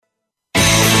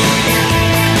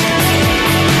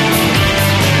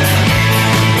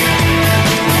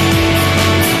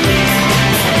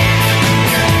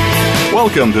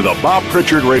Welcome to the Bob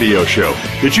Pritchard Radio Show.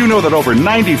 Did you know that over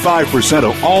 95%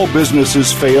 of all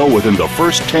businesses fail within the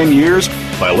first 10 years?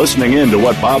 By listening in to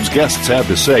what Bob's guests have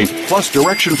to say, plus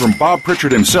direction from Bob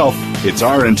Pritchard himself, it's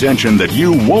our intention that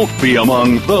you won't be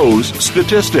among those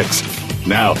statistics.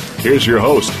 Now, here's your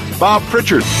host, Bob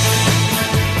Pritchard.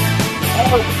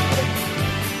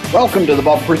 Welcome to the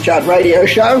Bob Pritchard Radio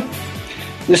Show.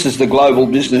 This is the global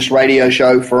business radio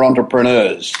show for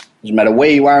entrepreneurs. Doesn't matter where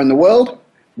you are in the world,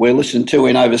 we're listened to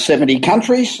in over 70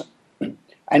 countries,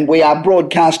 and we are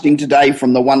broadcasting today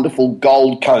from the wonderful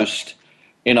Gold Coast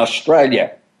in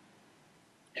Australia.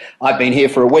 I've been here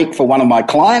for a week for one of my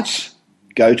clients,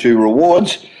 Go-To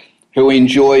Rewards, who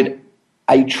enjoyed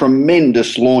a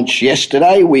tremendous launch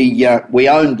yesterday. We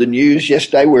owned the news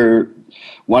yesterday. We're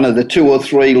one of the 2 or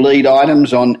 3 lead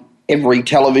items on every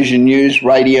television news,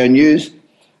 radio news,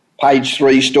 page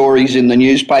 3 stories in the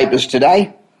newspapers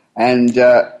today, and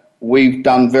we've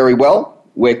done very well.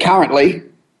 We're currently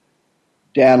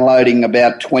downloading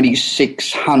about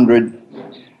 2,600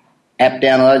 app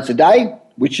downloads a day,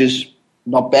 which is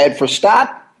not bad for a start.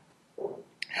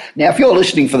 Now, if you're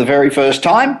listening for the very first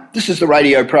time, this is the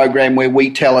radio program where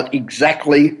we tell it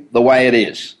exactly the way it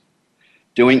is,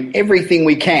 doing everything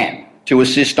we can to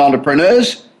assist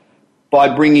entrepreneurs by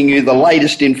bringing you the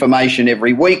latest information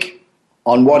every week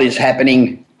on what is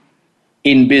happening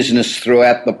in business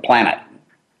throughout the planet.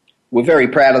 We're very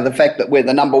proud of the fact that we're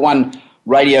the number 1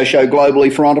 radio show globally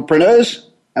for entrepreneurs,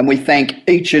 and we thank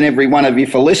each and every one of you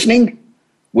for listening.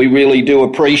 We really do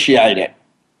appreciate it.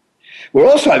 We're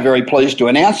also very pleased to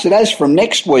announce that as from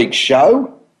next week's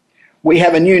show, we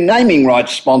have a new naming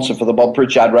rights sponsor for the Bob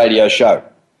Pritchard Radio Show,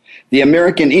 the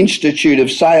American Institute of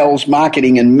Sales,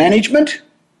 Marketing and Management,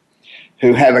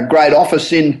 who have a great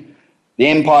office in the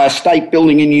Empire State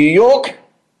Building in New York,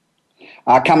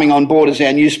 are coming on board as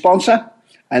our new sponsor.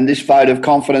 And this vote of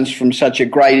confidence from such a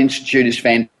great institute is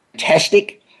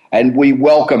fantastic. And we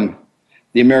welcome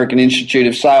the American Institute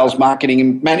of Sales, Marketing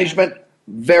and Management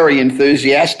very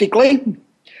enthusiastically.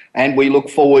 And we look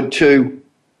forward to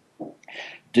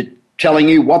telling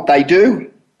you what they do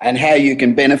and how you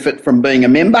can benefit from being a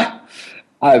member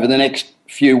over the next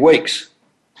few weeks.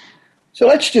 So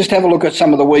let's just have a look at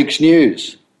some of the week's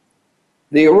news.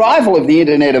 The arrival of the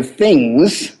Internet of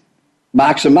Things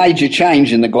marks a major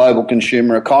change in the global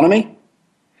consumer economy.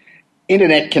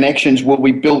 Internet connections will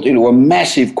be built into a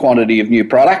massive quantity of new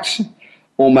products.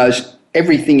 Almost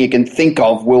everything you can think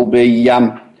of will be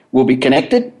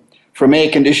connected, from air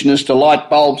conditioners to light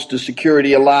bulbs to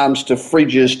security alarms to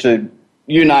fridges to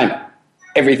you name it.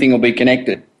 Everything will be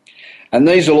connected. And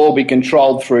these will all be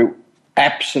controlled through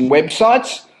apps and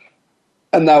websites,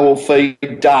 and they will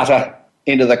feed data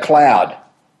into the cloud.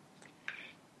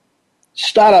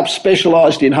 Startups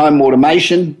specialised in home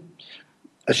automation,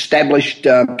 established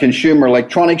consumer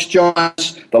electronics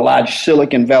giants, the large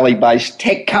Silicon Valley-based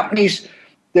tech companies,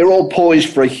 they're all poised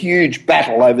for a huge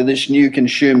battle over this new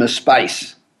consumer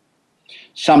space,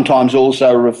 sometimes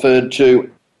also referred to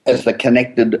as the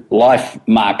connected life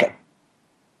market.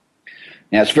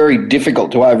 Now, it's very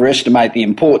difficult to overestimate the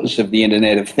importance of the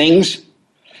Internet of Things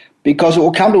because it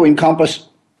will come to encompass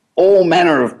all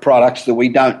manner of products that we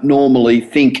don't normally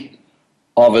think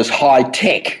of as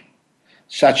high-tech,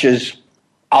 such as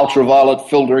ultraviolet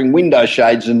filtering window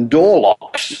shades and door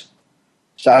locks.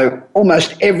 So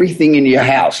almost everything in your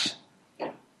house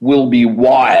will be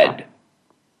wired.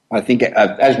 I think,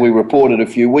 as we reported a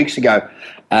few weeks ago,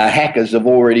 hackers have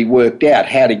already worked out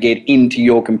how to get into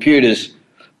your computers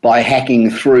by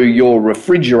hacking through your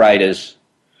refrigerators.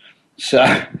 So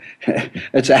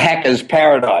it's a hacker's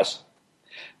paradise.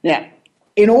 Now,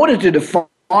 in order to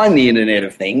define the Internet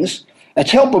of Things,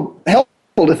 it's helpful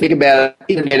to think about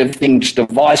Internet of Things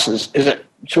devices as a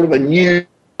sort of a new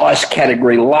device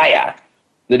category layer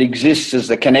that exists as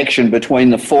the connection between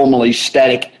the formerly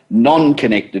static,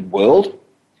 non-connected world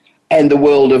and the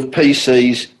world of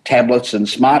PCs, tablets and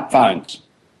smartphones.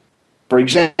 For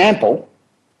example,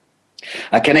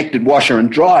 a connected washer and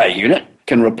dryer unit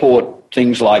can report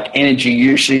things like energy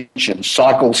usage and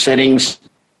cycle settings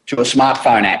to a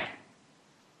smartphone app.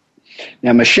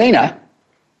 Now, Machina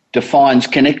defines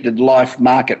connected life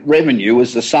market revenue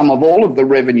as the sum of all of the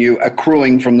revenue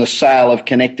accruing from the sale of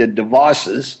connected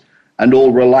devices and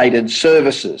all related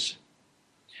services.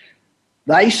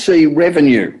 They see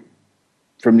revenue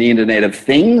from the Internet of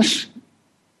Things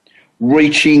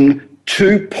reaching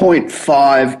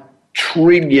 $2.5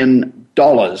 trillion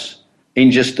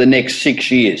in just the next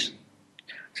 6 years.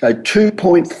 So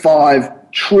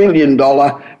 $2.5 trillion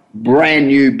brand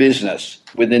new business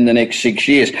within the next 6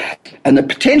 years. And the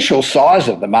potential size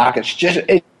of the market's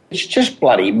just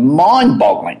bloody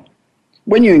mind-boggling.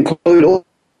 When you include all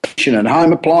kitchen and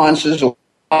home appliances or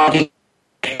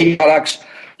heating products,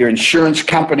 your insurance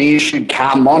company issued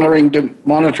car monitoring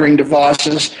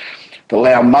devices that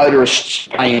allow motorists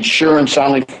to pay insurance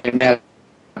only for the amount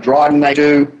of driving they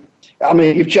do. I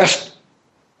mean, you've just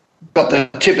got the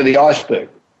tip of the iceberg.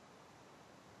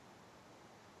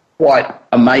 Quite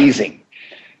amazing.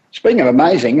 Speaking of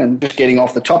amazing, and just getting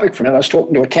off the topic from it, I was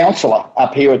talking to a counsellor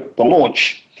up here at the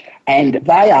launch, and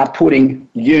they are putting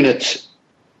units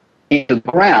into the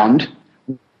ground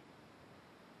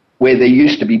where there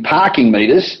used to be parking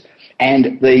meters,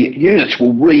 and the units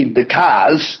will read the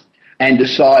cars and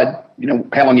decide,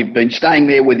 how long you've been staying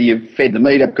there, whether you've fed the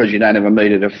meter because you don't have a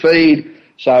meter to feed.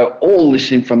 So all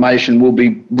this information will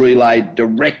be relayed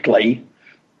directly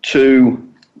to,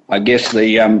 I guess,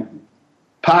 the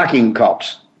parking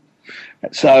cops.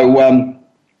 So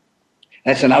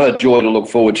that's another joy to look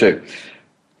forward to.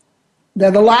 Now,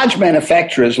 the large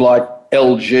manufacturers like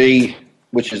LG,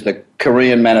 which is the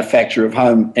Korean manufacturer of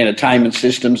home entertainment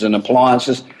systems and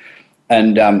appliances,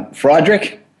 and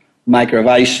Friedrich, maker of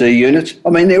AC units, I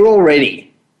mean, they're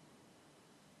already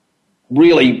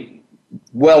really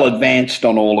well advanced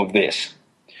on all of this.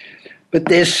 But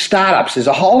there's startups. There's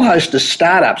a whole host of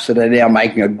startups that are now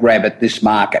making a grab at this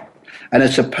market. And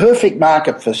it's a perfect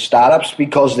market for startups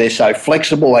because they're so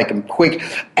flexible, they can quick.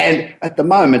 And at the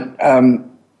moment,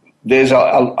 there's a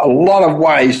lot of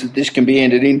ways that this can be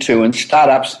entered into, and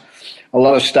a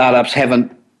lot of startups are going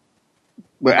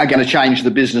to change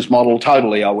the business model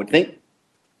totally, I would think.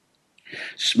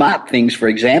 Smart Things, for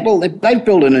example, they've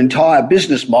built an entire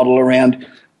business model around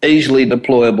easily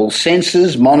deployable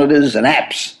sensors, monitors, and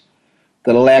apps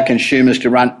that allow consumers to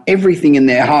run everything in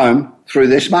their home through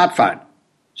their smartphone.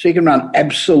 So you can run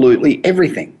absolutely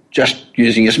everything just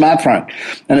using a smartphone.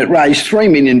 And it raised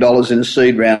 $3 million in a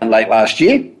seed round late last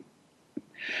year.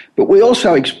 But we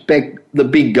also expect the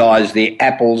big guys, the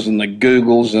Apples and the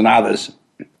Googles and others,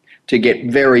 to get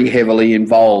very heavily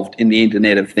involved in the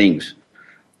Internet of Things.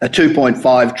 A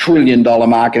 $2.5 trillion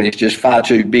market is just far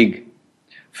too big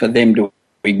for them to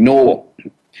ignore.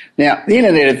 Now, the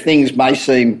Internet of Things may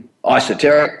seem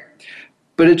esoteric,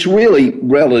 but it's really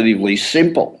relatively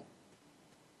simple.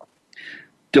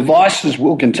 Devices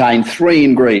will contain 3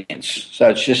 ingredients. So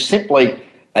it's just simply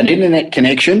an internet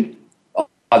connection,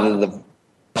 either the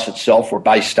device itself or a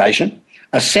base station,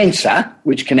 a sensor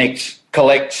which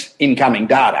collects incoming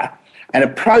data, and a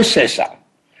processor.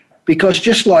 Because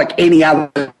just like any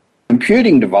other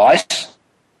computing device,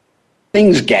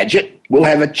 Things gadget will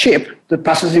have a chip that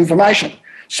passes information.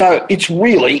 So it's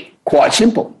really quite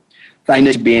simple. They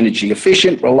need to be energy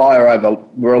efficient, reliable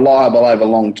over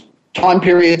long time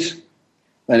periods.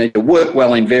 They need to work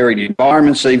well in varied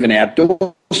environments, even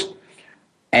outdoors.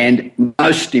 And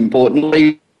most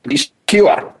importantly, be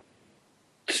secure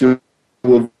to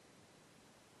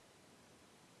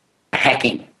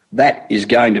hacking. That is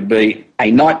going to be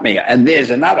a nightmare. And there's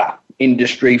another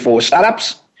industry for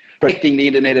startups, protecting the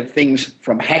Internet of Things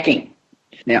from hacking.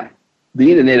 Now,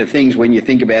 the Internet of Things, when you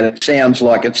think about it, sounds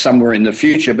like it's somewhere in the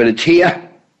future, but it's here,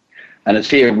 and it's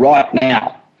here right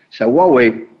now. So while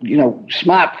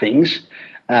smart things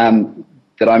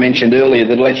that I mentioned earlier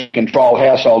that lets you control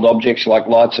household objects like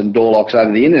lights and door locks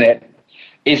over the Internet,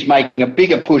 is making a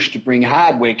bigger push to bring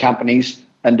hardware companies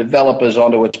and developers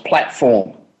onto its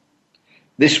platform.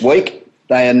 This week,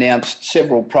 they announced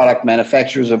several product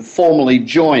manufacturers have formally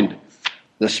joined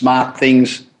the Smart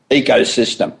Things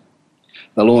ecosystem.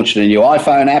 They launched a new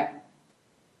iPhone app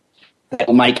that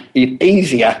will make it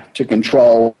easier to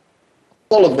control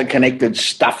all of the connected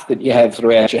stuff that you have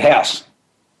throughout your house.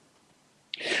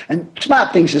 And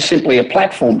Smart Things is simply a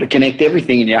platform to connect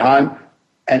everything in your home,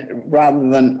 and rather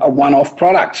than a one-off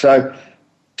product. So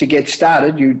to get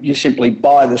started, you simply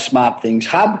buy the Smart Things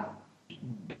hub.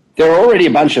 There are already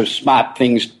a bunch of Smart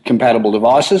Things compatible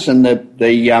devices, and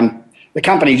the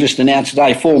company just announced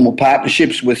today formal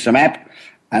partnerships with some app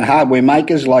and hardware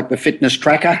makers like the Fitness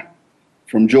Tracker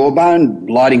from Jawbone,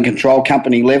 lighting control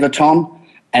company Leviton,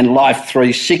 and Life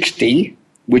 360,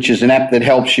 which is an app that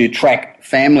helps you track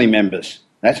family members.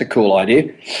 That's a cool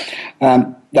idea.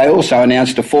 They also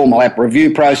announced a formal app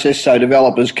review process so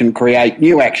developers can create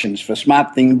new actions for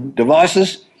Smart Thing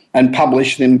devices and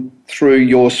publish them through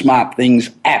your Smart Things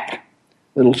app.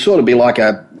 It'll sort of be like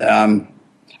an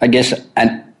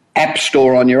app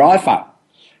store on your iPhone,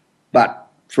 but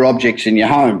for objects in your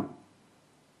home.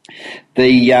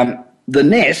 The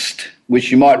Nest,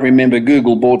 which you might remember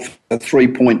Google bought for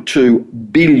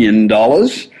 $3.2 billion,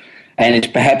 and it's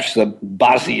perhaps the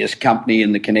buzziest company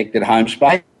in the connected home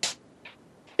space,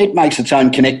 it makes its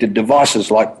own connected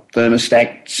devices like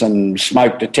thermostats and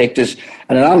smoke detectors,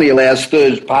 and it only allows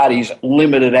third parties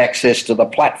limited access to the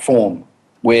platform,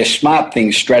 where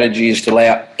SmartThings' strategy is to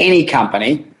allow any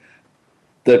company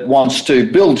that wants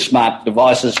to build smart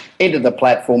devices enter the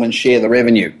platform and share the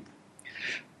revenue.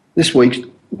 This week,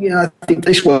 I think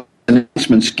this week's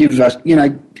announcements give us,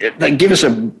 they give us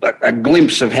a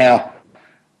glimpse of how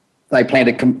they plan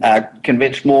to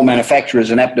convince more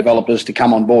manufacturers and app developers to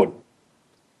come on board.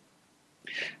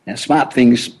 Now,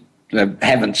 SmartThings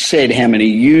haven't said how many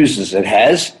users it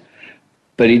has,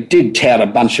 but it did tout a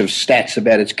bunch of stats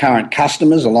about its current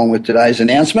customers along with today's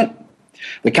announcement.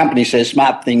 The company says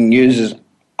SmartThings users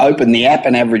open the app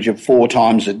an average of 4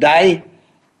 times a day,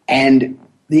 and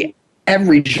the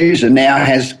average user now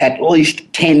has at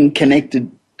least 10 connected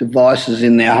devices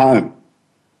in their home.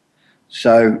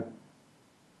 So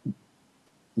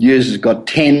users got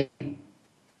 10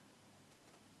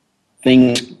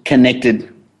 things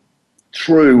connected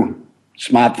through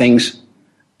SmartThings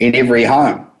in every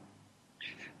home.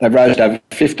 They've raised over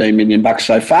 $15 million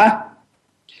so far,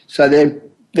 so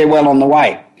they're well on the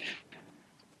way.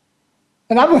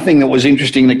 Another thing that was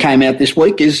interesting that came out this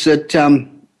week is that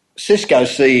Cisco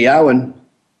CEO and,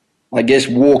 I guess,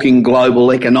 walking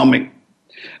global economic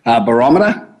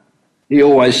barometer, he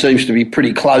always seems to be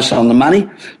pretty close on the money,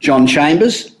 John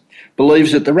Chambers,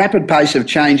 believes that the rapid pace of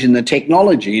change in the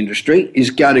technology industry is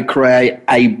going to create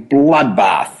a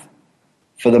bloodbath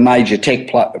for the major tech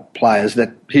players.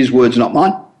 That his words, not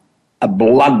mine. A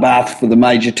bloodbath for the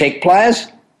major tech players.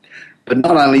 But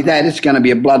not only that, it's going to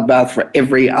be a bloodbath for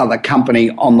every other company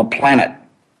on the planet.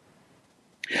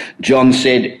 John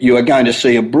said, you are going to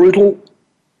see a brutal,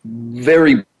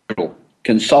 very brutal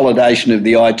consolidation of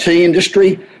the IT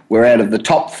industry, where out of the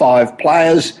top 5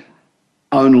 players,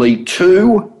 only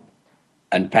 2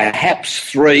 and perhaps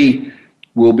 3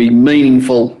 will be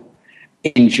meaningful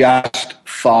in just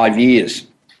 5 years.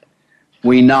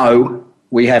 We know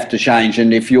we have to change,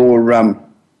 and if you're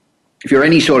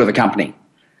any sort of a company,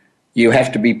 you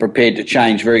have to be prepared to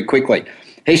change very quickly.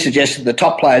 He suggested the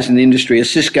top players in the industry are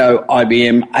Cisco,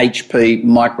 IBM, HP,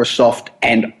 Microsoft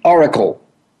and Oracle.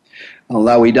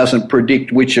 Although he doesn't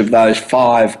predict which of those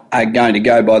 5 are going to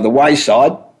go by the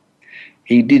wayside,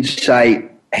 he did say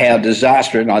how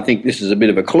disastrous, and I think this is a bit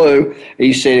of a clue,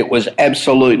 he said it was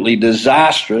absolutely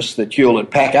disastrous that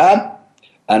Hewlett-Packard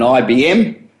and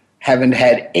IBM haven't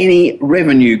had any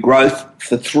revenue growth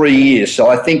for 3 years. So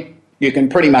I think you can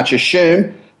pretty much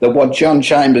assume that what John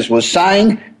Chambers was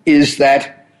saying is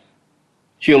that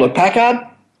Hewlett-Packard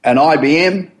and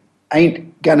IBM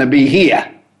ain't going to be here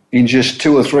in just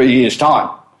 2 or 3 years' time.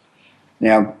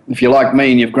 Now, if you're like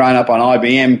me and you've grown up on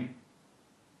IBM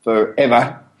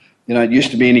forever, it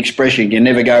used to be an expression, you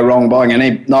never go wrong buying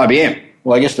an IBM.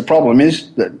 Well, I guess the problem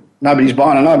is that nobody's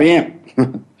buying an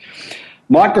IBM.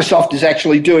 Microsoft is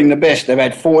actually doing the best. They've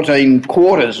had 14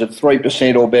 quarters of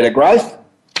 3% or better growth.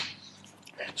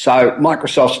 So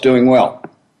Microsoft's doing well.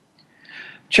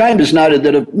 Chambers noted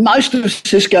that most of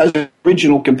Cisco's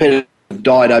original competitors have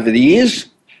died over the years,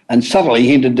 and subtly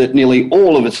hinted that nearly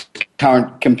all of its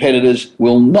current competitors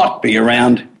will not be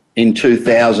around in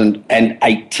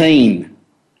 2018.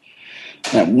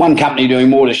 Now, one company doing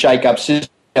more to shake up Cisco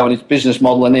and its business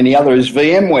model than any other is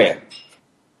VMware.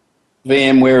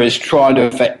 VMware is trying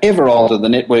to forever alter the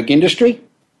network industry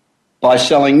by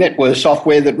selling network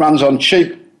software that runs on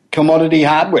cheap commodity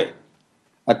hardware,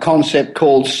 a concept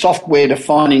called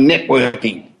software-defining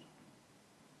networking.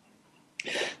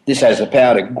 This has the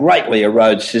power to greatly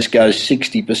erode Cisco's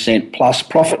 60% plus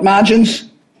profit margins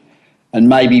and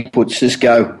maybe put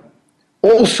Cisco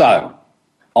also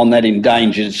on that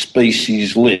endangered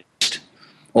species list.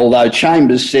 Although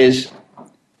Chambers says,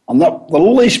 I'm not the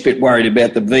least bit worried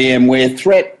about the VMware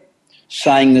threat,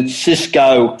 saying that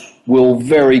Cisco will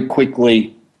very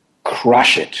quickly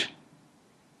crush it.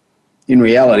 In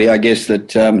reality, I guess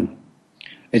that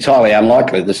it's highly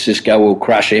unlikely that Cisco will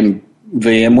crush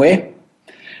VMware.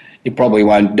 It probably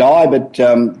won't die, but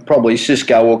probably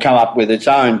Cisco will come up with its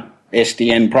own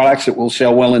SDN products that will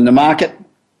sell well in the market.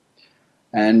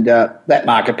 And that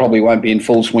market probably won't be in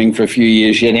full swing for a few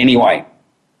years yet anyway.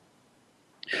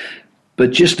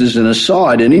 But just as an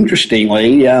aside, and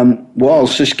interestingly, while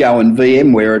Cisco and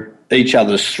VMware are at each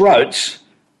other's throats,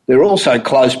 they're also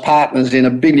close partners in a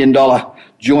billion-dollar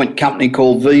joint company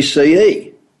called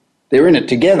VCE. They're in it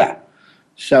together.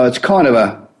 So it's kind of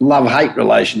a love-hate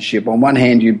relationship. On one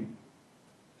hand, you're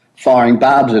firing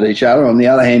barbs at each other. On the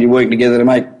other hand, you're working together to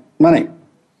make money.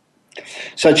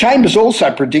 So Chambers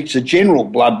also predicts a general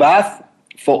bloodbath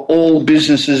for all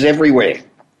businesses everywhere.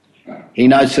 He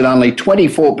notes that only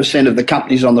 24% of the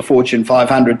companies on the Fortune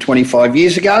 500 25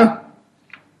 years ago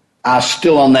are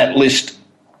still on that list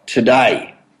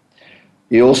today.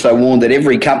 He also warned that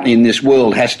every company in this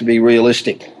world has to be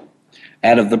realistic.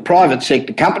 Out of the private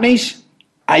sector companies,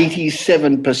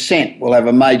 87% will have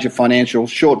a major financial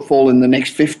shortfall in the next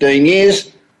 15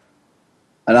 years,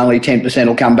 and only 10%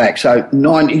 will come back. So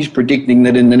he's predicting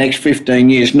that in the next 15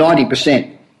 years,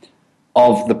 90%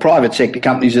 of the private sector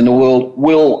companies in the world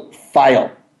will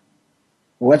fail.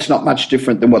 Well, that's not much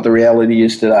different than what the reality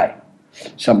is today.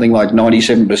 Something like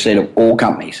 97% of all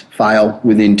companies fail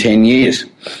within 10 years.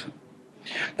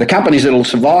 The companies that will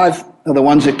survive are the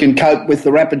ones that can cope with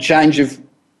the rapid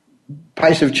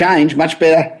pace of change much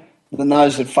better than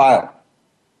those that fail.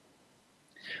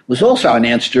 It was also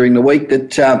announced during the week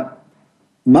that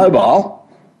mobile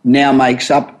now makes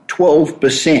up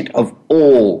 12% of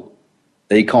all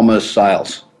e-commerce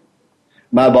sales.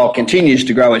 Mobile continues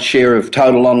to grow its share of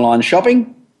total online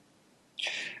shopping,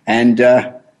 and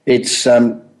its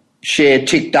share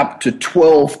ticked up to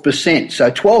 12%.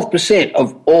 So 12%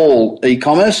 of all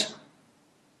e-commerce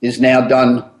is now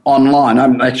done online.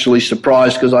 I'm actually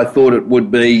surprised because I thought it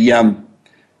would be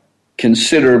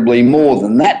considerably more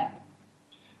than that.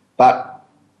 But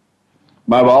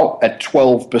mobile at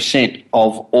 12%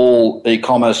 of all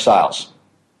e-commerce sales.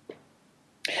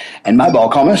 And mobile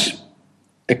commerce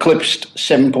eclipsed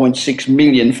 7.6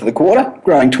 million for the quarter,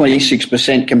 growing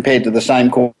 26% compared to the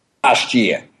same quarter last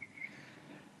year.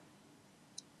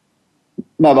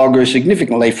 Mobile grew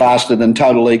significantly faster than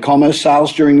total e-commerce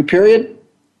sales during the period.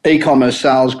 E-commerce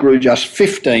sales grew just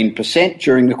 15%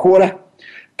 during the quarter,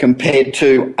 compared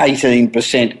to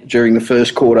 18% during the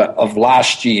first quarter of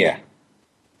last year.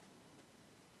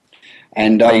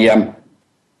 And I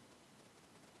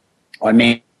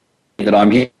mean that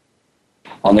I'm here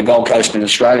on the Gold Coast in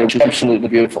Australia, which is absolutely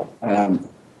beautiful.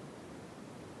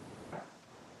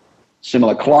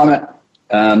 Similar climate,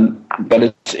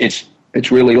 but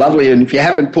it's really lovely. And if you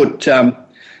haven't put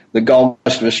the Gold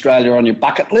Coast of Australia on your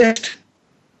bucket list,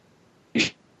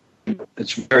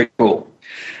 it's very cool.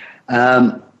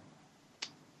 I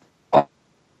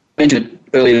mentioned it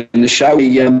earlier in the show,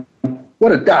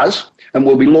 what it does, and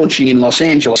we'll be launching in Los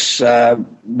Angeles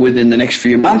within the next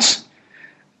few months,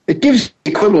 it gives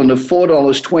the equivalent of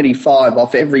 $4.25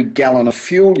 off every gallon of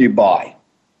fuel you buy,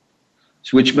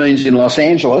 which means in Los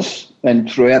Angeles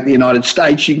and throughout the United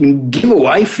States, you can give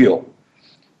away fuel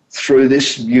through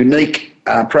this unique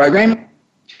program.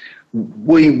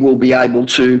 We will be able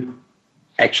to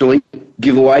actually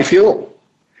give away fuel.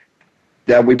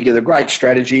 We put together a great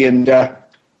strategy, and the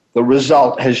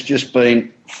result has just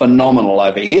been phenomenal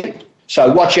over here.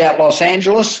 So watch out, Los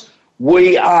Angeles.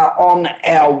 We are on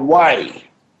our way.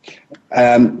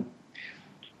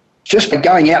 Just by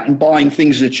going out and buying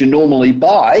things that you normally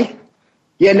buy,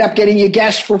 you end up getting your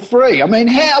gas for free. I mean,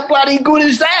 how bloody good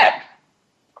is that?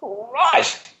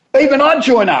 Christ, even I'd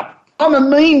join up. I'm a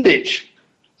mean bitch.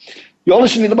 You're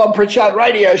listening to the Bob Pritchard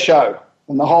Radio Show,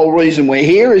 and the whole reason we're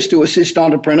here is to assist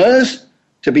entrepreneurs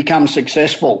to become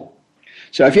successful.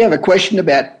 So if you have a question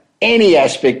about any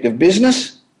aspect of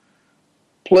business,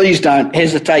 please don't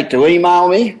hesitate to email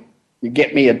me. You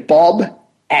get me at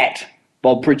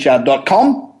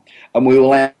bob@bobpritchard.com, and we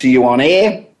will answer you on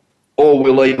air, or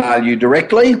we'll email you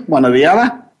directly, one or the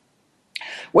other.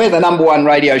 We're the number one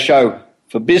radio show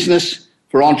for business,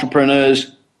 for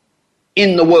entrepreneurs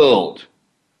in the world.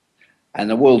 And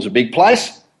the world's a big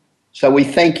place. So we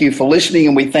thank you for listening,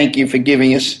 and we thank you for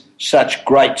giving us such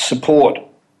great support.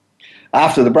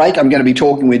 After the break, I'm going to be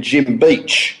talking with Jim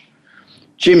Beach.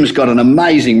 Jim's got an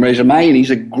amazing resume, and he's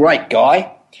a great guy.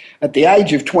 At the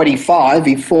age of 25,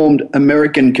 he formed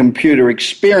American Computer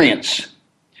Experience,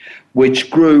 which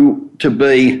grew to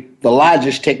be the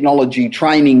largest technology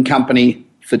training company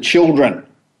for children.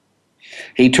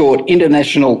 He taught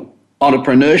international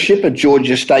entrepreneurship at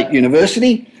Georgia State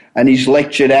University, and he's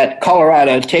lectured at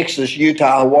Colorado, Texas,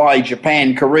 Utah, Hawaii,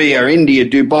 Japan, Korea, India,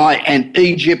 Dubai, and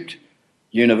Egypt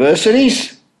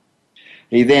universities.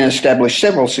 He then established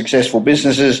several successful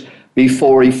businesses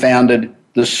before he founded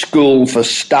the School for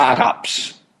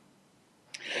Startups,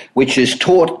 which has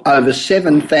taught over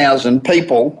 7,000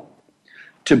 people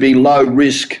to be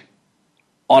low-risk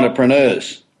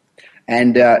entrepreneurs.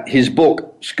 And his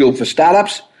book, School for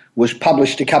Startups, was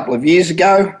published a couple of years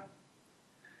ago.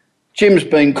 Jim's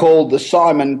been called the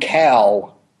Simon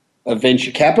Cowell of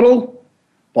venture capital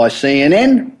by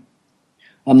CNN.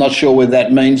 I'm not sure whether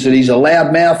that means that he's a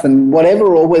loudmouth and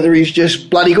whatever, or whether he's just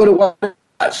bloody good at what he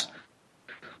does.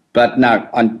 But no,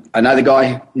 I know the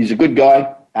guy. He's a good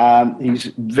guy.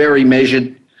 He's very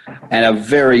measured and a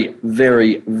very,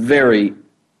 very, very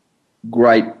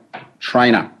great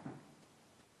trainer.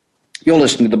 You're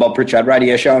listening to the Bob Pritchard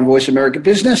Radio Show on Voice America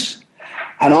Business,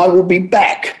 and I will be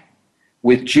back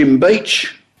with Jim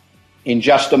Beach in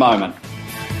just a moment.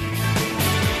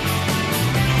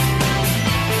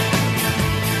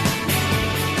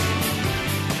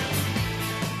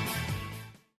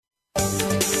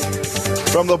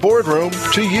 From the boardroom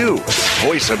to you,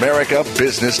 Voice America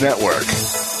Business Network.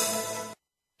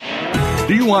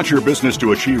 Do you want your business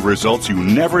to achieve results you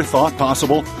never thought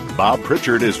possible? Bob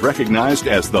Pritchard is recognized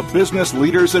as the Business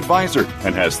Leader's Advisor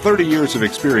and has 30 years of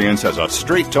experience as a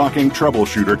straight-talking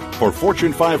troubleshooter for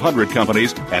Fortune 500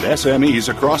 companies and SMEs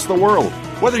across the world.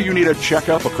 Whether you need a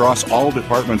checkup across all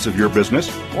departments of your business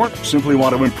or simply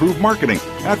want to improve marketing,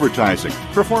 advertising,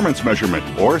 performance measurement,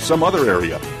 or some other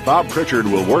area, Bob Pritchard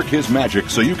will work his magic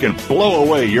so you can blow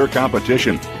away your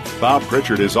competition. Bob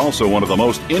Pritchard is also one of the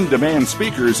most in-demand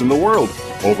speakers in the world.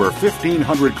 Over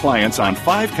 1,500 clients on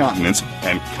 5 continents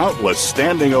and countless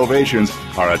standing ovations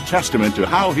are a testament to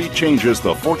how he changes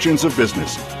the fortunes of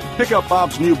business. Pick up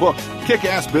Bob's new book,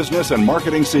 Kick-Ass Business and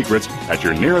Marketing Secrets, at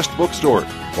your nearest bookstore,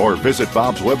 or visit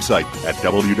Bob's website at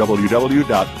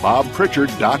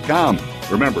www.bobpritchard.com.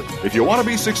 Remember, if you want to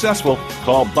be successful,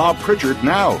 call Bob Pritchard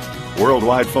now.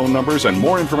 Worldwide phone numbers and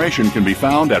more information can be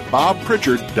found at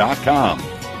bobpritchard.com.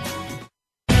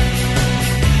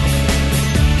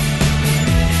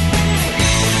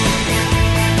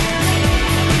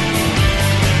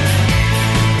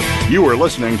 You are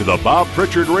listening to the Bob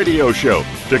Pritchard Radio Show.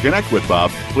 To connect with Bob,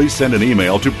 please send an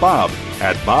email to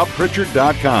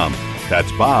bob@bobpritchard.com. That's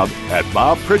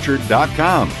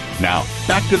bob@bobpritchard.com. Now,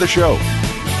 back to the show.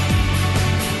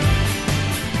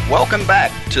 Welcome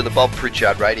back to the Bob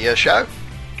Pritchard Radio Show.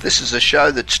 This is a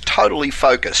show that's totally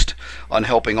focused on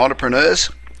helping entrepreneurs,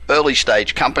 early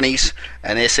stage companies,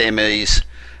 and SMEs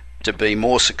to be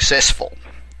more successful.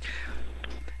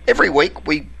 Every week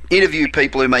we interview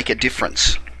people who make a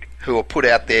difference, who are put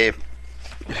out there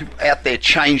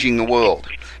changing the world.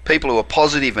 People who are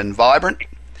positive and vibrant,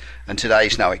 and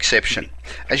today's no exception.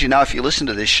 As you know, if you listen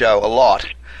to this show a lot,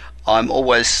 I'm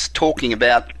always talking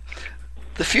about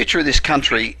the future of this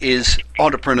country is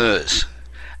entrepreneurs,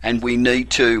 and we need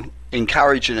to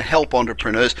encourage and help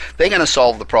entrepreneurs. They're going to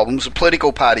solve the problems. The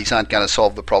political parties aren't going to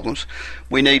solve the problems.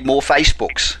 We need more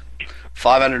Facebooks.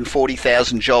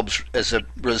 540,000 jobs as a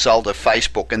result of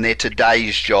Facebook, and they're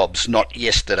today's jobs, not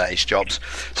yesterday's jobs.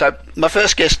 So my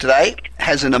first guest today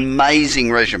has an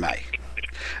amazing resume.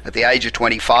 At the age of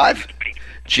 25,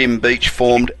 Jim Beach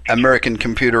formed American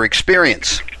Computer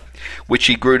Experience, which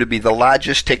he grew to be the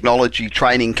largest technology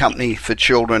training company for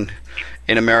children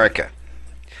in America.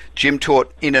 Jim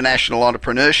taught international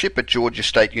entrepreneurship at Georgia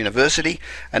State University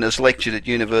and has lectured at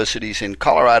universities in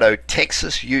Colorado,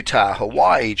 Texas, Utah,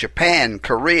 Hawaii, Japan,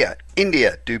 Korea,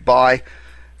 India, Dubai,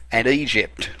 and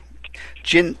Egypt.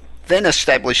 Jim then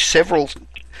established several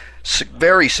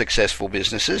very successful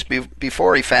businesses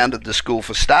before he founded the School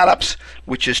for Startups,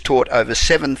 which has taught over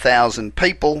 7,000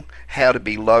 people how to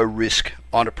be low-risk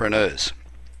entrepreneurs.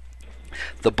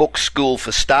 The book School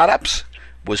for Startups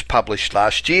was published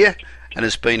last year and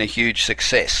has been a huge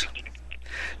success.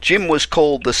 Jim was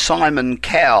called the Simon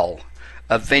Cowell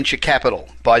of venture capital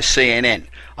by CNN.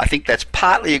 I think that's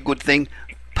partly a good thing,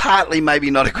 partly maybe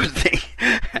not a good thing,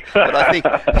 but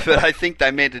I think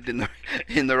they meant it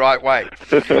in the right way.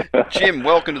 Jim,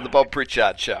 welcome to the Bob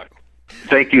Pritchard Show.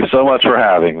 Thank you so much for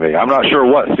having me. I'm not sure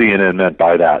what CNN meant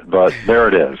by that, but there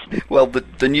it is. Well,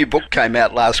 the new book came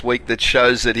out last week that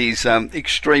shows that he's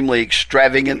extremely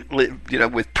extravagant,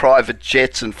 with private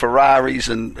jets and Ferraris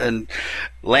and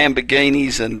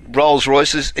Lamborghinis and Rolls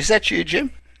Royces. Is that you,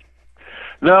 Jim?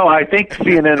 No, I think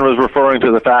CNN was referring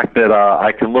to the fact that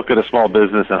I can look at a small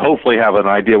business and hopefully have an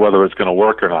idea whether it's going to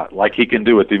work or not, like he can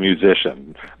do with the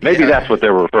musician. Maybe that's what they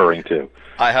were referring to.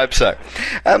 I hope so.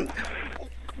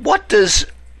 What does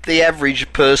the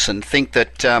average person think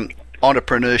that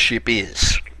entrepreneurship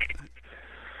is?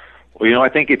 Well, I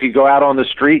think if you go out on the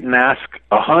street and ask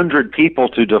 100 people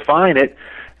to define it,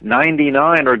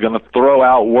 99 are going to throw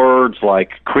out words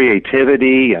like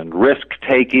creativity and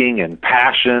risk-taking and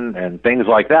passion and things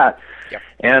like that. Yep.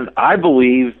 And I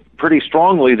believe pretty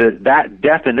strongly that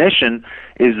definition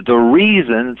is the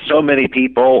reason so many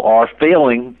people are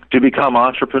failing to become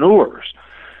entrepreneurs.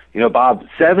 Bob,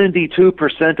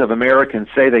 72% of Americans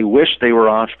say they wish they were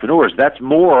entrepreneurs. That's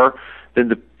more than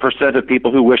the percent of people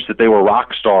who wish that they were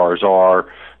rock stars or,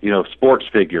 sports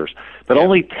figures. But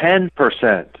only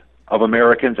 10% of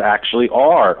Americans actually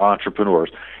are entrepreneurs.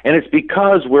 And it's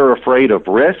because we're afraid of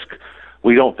risk.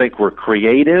 We don't think we're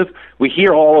creative. We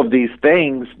hear all of these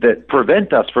things that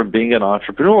prevent us from being an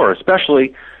entrepreneur,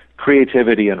 especially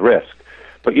creativity and risk.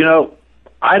 But,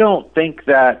 I don't think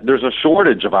that there's a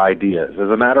shortage of ideas. As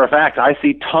a matter of fact, I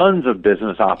see tons of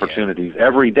business opportunities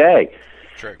every day.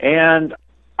 True. And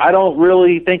I don't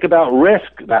really think about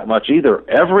risk that much either.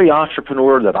 Every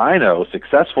entrepreneur that I know,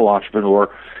 successful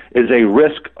entrepreneur, is a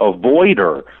risk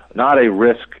avoider, not a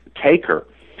risk taker.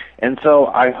 And so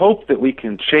I hope that we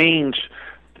can change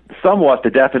somewhat the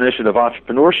definition of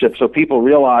entrepreneurship so people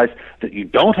realize that you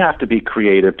don't have to be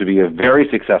creative to be a very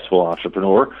successful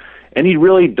entrepreneur, and you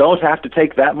really don't have to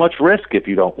take that much risk if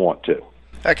you don't want to.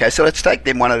 Okay, so let's take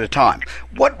them one at a time.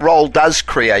 What role does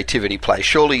creativity play?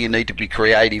 Surely you need to be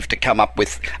creative to come up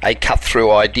with a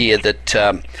cut-through idea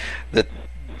that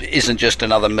isn't just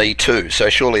another Me Too. So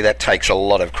surely that takes a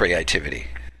lot of creativity.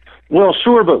 Well,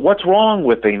 sure, but what's wrong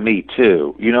with a Me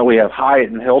Too? You know, we have Hyatt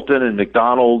and Hilton and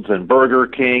McDonald's and Burger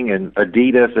King and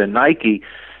Adidas and Nike.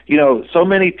 You know, so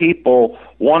many people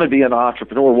want to be an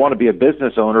entrepreneur, want to be a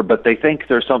business owner, but they think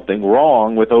there's something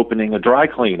wrong with opening a dry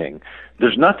cleaning.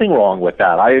 There's nothing wrong with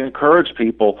that. I encourage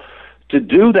people to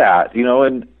do that, you know,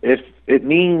 and if it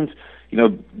means, you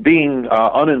know, being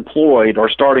unemployed or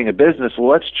starting a business, well,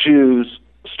 let's choose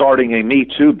starting a Me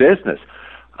Too business.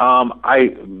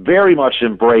 I very much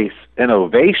embrace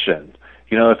innovation.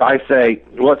 You know, if I say,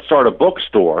 let's start a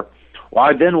bookstore, well,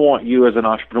 I then want you as an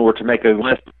entrepreneur to make a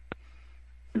list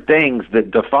of things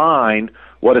that define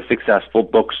what a successful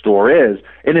bookstore is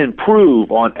and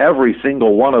improve on every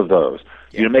single one of those.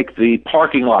 You know, make the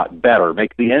parking lot better,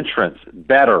 make the entrance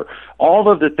better.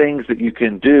 All of the things that you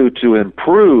can do to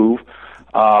improve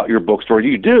your bookstore,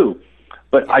 you do.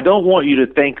 But I don't want you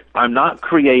to think I'm not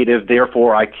creative,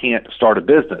 therefore I can't start a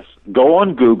business. Go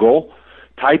on Google,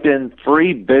 type in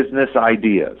free business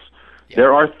ideas. Yeah.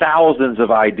 There are thousands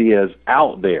of ideas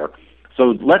out there.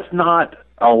 So let's not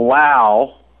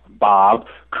allow, Bob,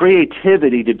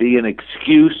 creativity to be an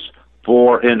excuse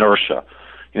for inertia.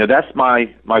 You know, that's my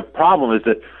problem is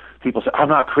that people say, I'm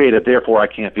not creative, therefore I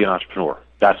can't be an entrepreneur.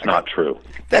 That's not true.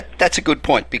 That's a good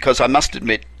point, because I must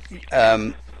admit,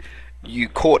 you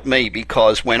caught me,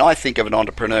 because when I think of an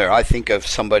entrepreneur, I think of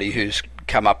somebody who's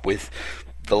come up with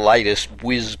the latest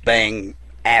whiz-bang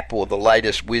app or the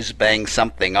latest whiz-bang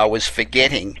something. I was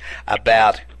forgetting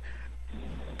about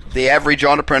the average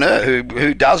entrepreneur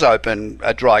who does open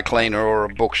a dry cleaner or a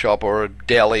bookshop or a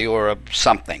deli or a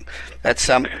something. That's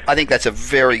I think that's a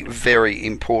very, very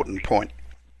important point.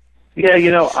 Yeah, you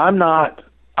know, I'm not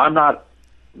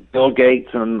Bill Gates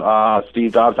and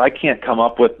Steve Jobs. I can't come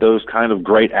up with those kind of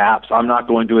great apps. I'm not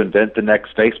going to invent the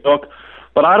next Facebook,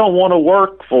 but I don't want to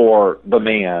work for the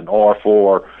man or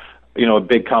for, you know, a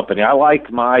big company. I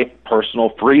like my personal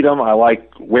freedom. I like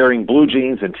wearing blue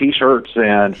jeans and T-shirts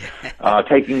and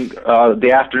taking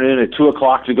the afternoon at 2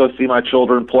 o'clock to go see my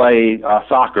children play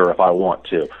soccer if I want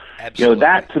to. Absolutely. You know,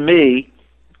 that to me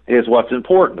is what's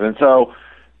important. And so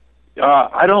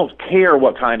I don't care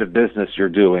what kind of business you're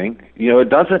doing. You know, it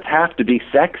doesn't have to be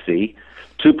sexy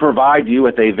to provide you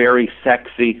with a very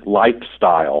sexy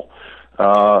lifestyle.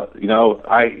 You know,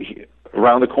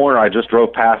 around the corner, I just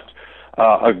drove past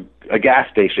a gas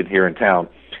station here in town,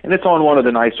 and it's on one of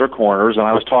the nicer corners, and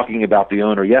I was talking about the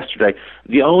owner yesterday.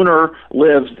 The owner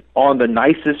lives on the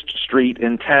nicest street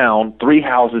in town, 3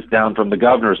 houses down from the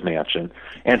governor's mansion,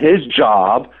 and his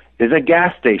job is a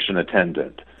gas station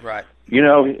attendant. Right. You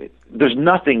know, there's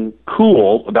nothing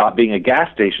cool about being a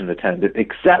gas station attendant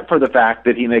except for the fact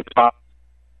that he makes $5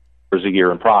 a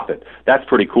year in profit. That's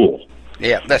pretty cool.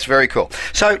 Yeah, that's very cool.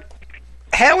 So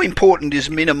how important is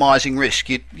minimizing risk?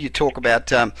 You talk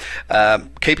about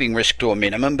keeping risk to a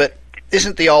minimum, but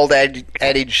isn't the old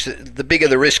adage, the bigger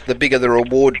the risk, the bigger the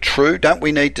reward, true? Don't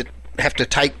we need to have to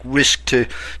take risk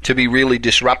to be really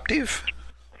disruptive?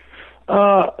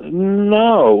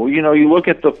 No. You know, you look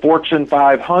at the Fortune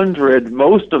 500,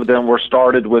 most of them were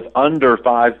started with under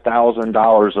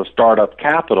 $5,000 of startup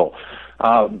capital.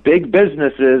 Big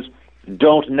businesses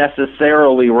don't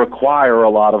necessarily require a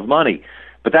lot of money.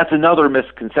 But that's another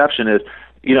misconception is,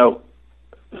 you know,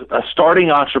 a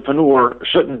starting entrepreneur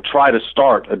shouldn't try to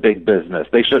start a big business.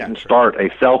 They shouldn't start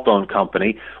a cell phone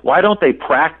company. Why don't they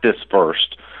practice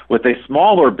first with a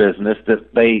smaller business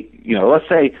that they, you know, let's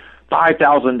say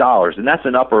 $5,000, and that's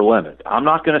an upper limit. I'm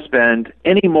not going to spend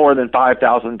any more than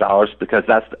 $5,000 because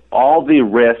that's all the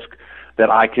risk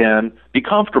that I can be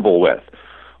comfortable with.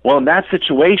 Well, in that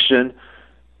situation,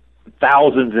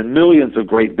 thousands and millions of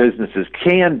great businesses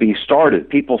can be started.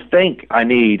 People think I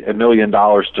need $1 million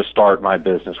to start my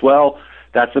business. Well,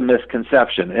 that's a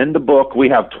misconception. In the book, we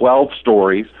have 12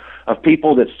 stories of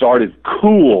people that started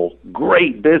cool,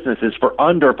 great businesses for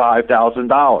under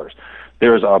 $5,000.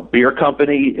 There's a beer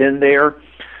company in there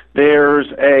There's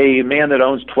a man that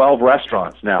owns 12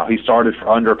 restaurants now. He started for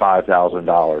under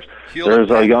 $5,000.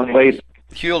 There's a young lady.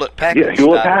 Hewlett Packard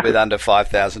started with under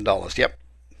 $5,000. Yep.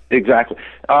 Exactly.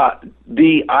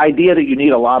 The idea that you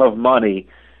need a lot of money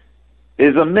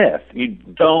is a myth. You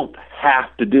don't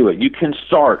have to do it. You can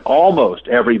start almost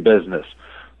every business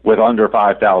with under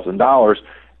 $5,000.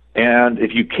 And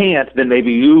if you can't, then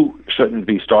maybe you shouldn't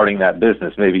be starting that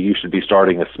business. Maybe you should be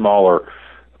starting a smaller,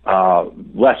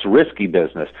 less risky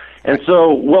business. And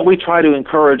so what we try to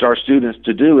encourage our students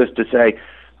to do is to say,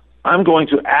 I'm going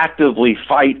to actively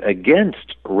fight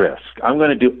against risk. I'm going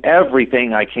to do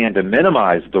everything I can to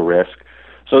minimize the risk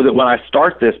so that when I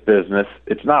start this business,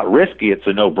 it's not risky, it's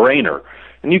a no-brainer.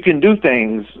 And you can do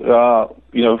things,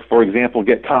 for example,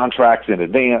 get contracts in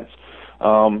advance.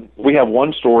 We have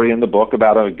one story in the book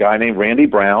about a guy named Randy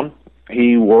Brown.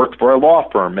 He worked for a law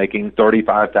firm making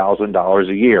 $35,000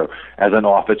 a year as an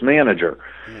office manager.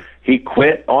 He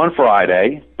quit on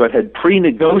Friday, but had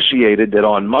pre-negotiated that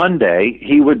on Monday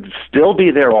he would still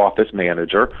be their office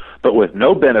manager, but with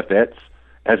no benefits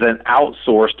as an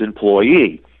outsourced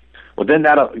employee. Well, then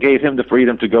that gave him the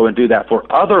freedom to go and do that for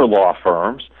other law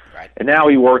firms. And now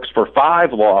he works for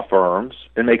 5 law firms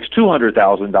and makes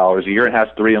 $200,000 a year and has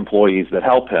 3 employees that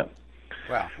help him.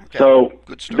 Wow. Okay. So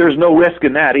there's no risk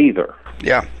in that either.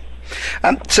 Yeah.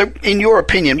 So in your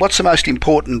opinion, what's the most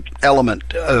important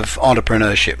element of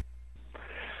entrepreneurship?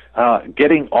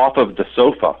 Getting off of the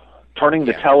sofa, turning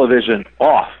the television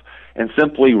off, and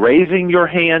simply raising your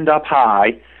hand up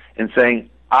high and saying,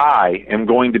 I am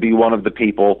going to be one of the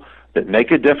people that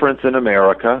make a difference in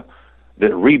America,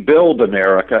 that rebuild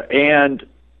America, and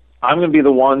I'm going to be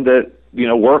the one that,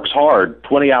 works hard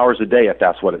 20 hours a day if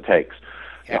that's what it takes.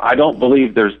 Yeah. I don't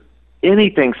believe there's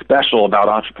anything special about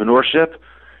entrepreneurship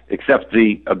except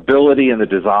the ability and the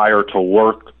desire to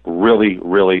work really,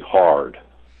 really hard.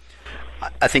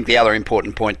 I think the other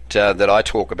important point that I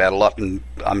talk about a lot, and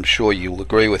I'm sure you'll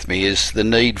agree with me, is the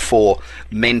need for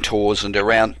mentors and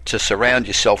to surround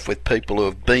yourself with people who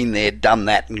have been there, done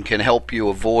that, and can help you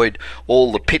avoid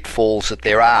all the pitfalls that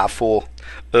there are for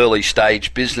early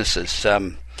stage businesses.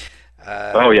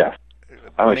 Oh, yeah.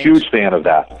 I'm a huge fan of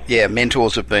that. Yeah,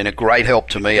 mentors have been a great help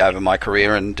to me over my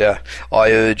career, and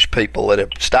I urge people that are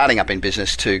starting up in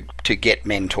business to get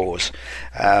mentors.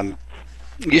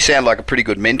 You sound like a pretty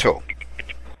good mentor.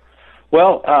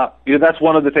 Well, that's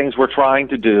one of the things we're trying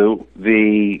to do.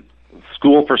 The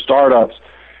School for Startups,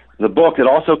 the book, it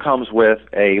also comes with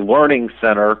a learning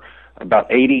center,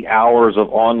 about 80 hours of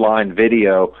online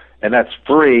video, and that's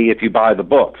free if you buy the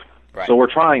book. Right. So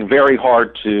we're trying very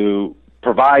hard to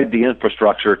provide the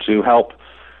infrastructure to help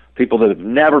people that have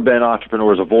never been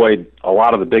entrepreneurs avoid a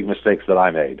lot of the big mistakes that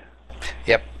I made.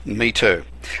 Yep, me too.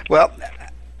 Well,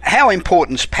 how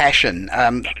important's passion?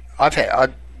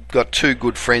 I've got 2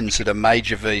 good friends that are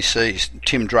major VCs,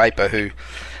 Tim Draper, who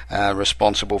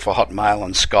responsible for Hotmail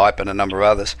and Skype and a number of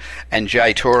others, and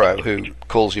Jay Toro, who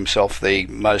calls himself the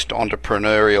most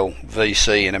entrepreneurial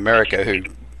VC in America,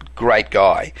 great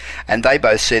guy. And they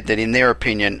both said that in their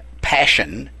opinion,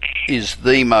 passion is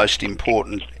the most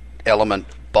important element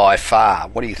by far.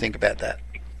 What do you think about that?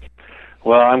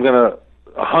 Well, I'm going to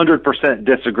 100%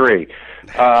 disagree.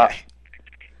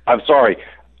 I'm sorry.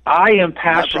 I am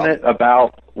passionate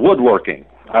about woodworking.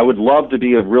 I would love to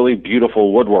be a really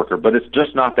beautiful woodworker, but it's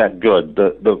just not that good.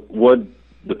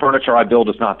 The furniture I build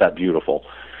is not that beautiful.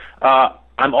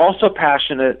 I'm also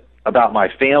passionate about my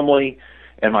family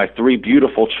and my 3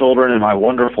 beautiful children and my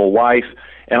wonderful wife,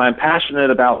 and I'm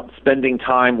passionate about spending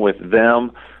time with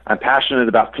them. I'm passionate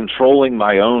about controlling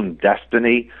my own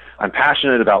destiny. I'm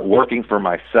passionate about working for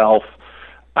myself.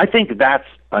 I think that's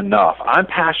enough. I'm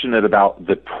passionate about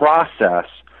the process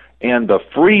and the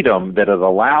freedom that it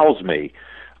allows me.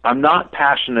 I'm not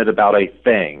passionate about a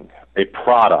thing, a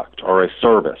product, or a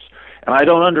service. And I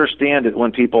don't understand it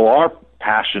when people are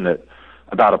passionate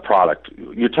about a product.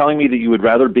 You're telling me that you would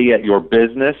rather be at your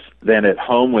business than at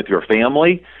home with your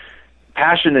family?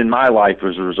 Passion in my life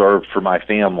is reserved for my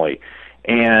family.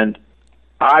 And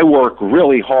I work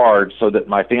really hard so that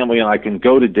my family and I can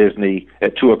go to Disney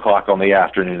at 2 o'clock on the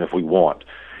afternoon if we want.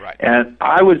 Right. And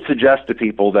I would suggest to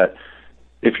people that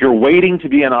if you're waiting to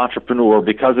be an entrepreneur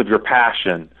because of your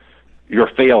passion,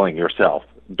 you're failing yourself.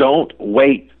 Don't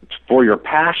wait for your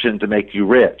passion to make you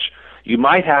rich. You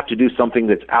might have to do something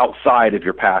that's outside of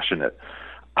your passionate.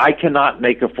 I cannot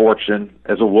make a fortune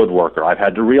as a woodworker. I've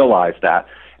had to realize that.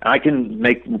 And I can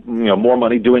make more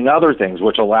money doing other things,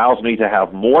 which allows me to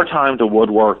have more time to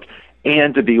woodwork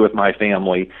and to be with my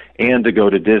family and to go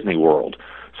to Disney World.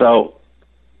 So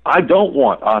I don't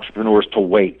want entrepreneurs to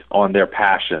wait on their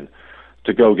passion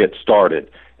to go get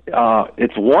started.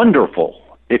 It's wonderful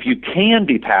if you can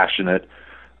be passionate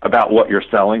about what you're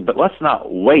selling, but let's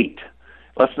not wait.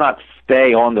 Let's not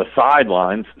stay on the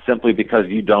sidelines simply because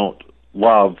you don't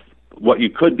love what you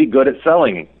could be good at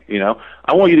selling.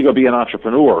 I want you to go be an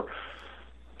entrepreneur.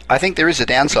 I think there is a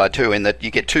downside too, in that you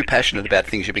get too passionate about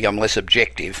things, you become less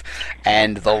objective,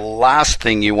 and the last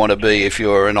thing you want to be if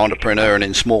you're an entrepreneur and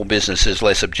in small business is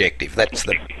less objective. That's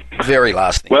the very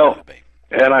last thing you want to be.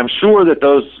 And I'm sure that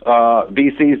those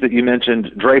VCs that you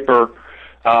mentioned, Draper,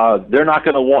 they're not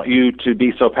going to want you to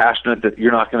be so passionate that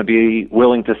you're not going to be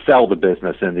willing to sell the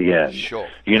business in the end. Sure.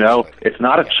 It's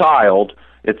not a child.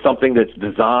 It's something that's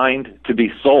designed to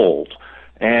be sold.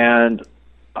 And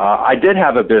I did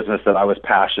have a business that I was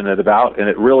passionate about, and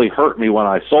it really hurt me when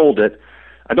I sold it.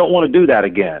 I don't want to do that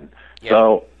again. Yep.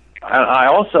 So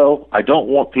I don't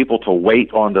want people to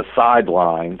wait on the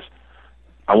sidelines.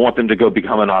 I want them to go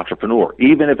become an entrepreneur,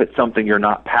 even if it's something you're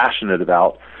not passionate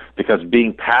about, because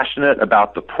being passionate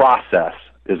about the process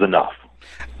is enough.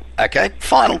 Okay,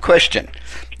 final question.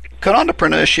 Can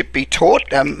entrepreneurship be taught?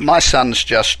 My son's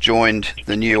just joined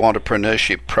the new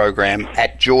entrepreneurship program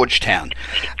at Georgetown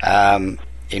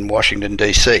in Washington,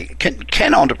 D.C.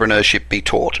 Can entrepreneurship be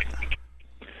taught?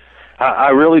 I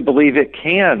really believe it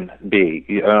can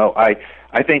be. I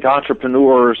think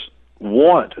entrepreneurs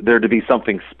want there to be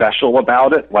something special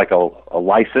about it, like a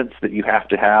license that you have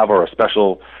to have or a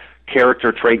special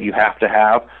character trait you have to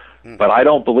have. But I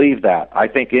don't believe that. I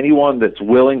think anyone that's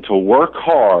willing to work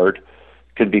hard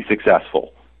can be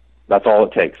successful. That's all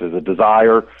it takes, is a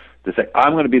desire to say,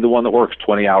 I'm going to be the one that works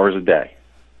 20 hours a day.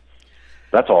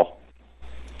 That's all.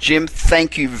 Jim,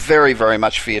 thank you very, very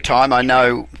much for your time. I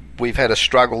know we've had a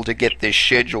struggle to get this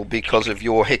schedule because of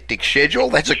your hectic schedule.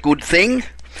 That's a good thing.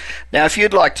 Now, if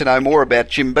you'd like to know more about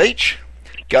Jim Beach,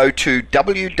 go to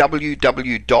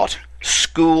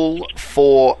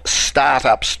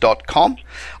www.schoolforstartups.com.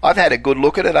 I've had a good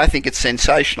look at it. I think it's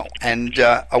sensational, and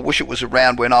I wish it was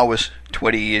around when I was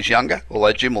 20 years younger,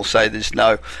 although Jim will say there's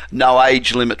no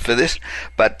age limit for this.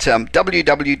 But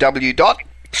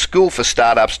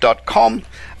www.schoolforstartups.com,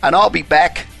 and I'll be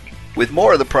back with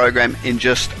more of the program in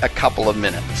just a couple of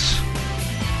minutes.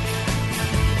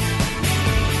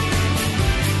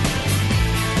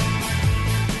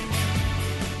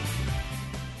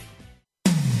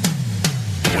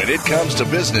 When it comes to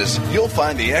business, you'll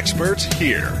find the experts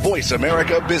here. Voice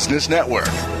America Business Network.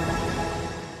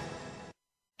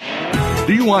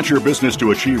 Do you want your business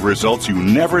to achieve results you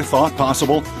never thought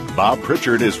possible? Bob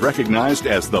Pritchard is recognized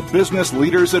as the Business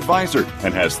Leader's Advisor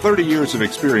and has 30 years of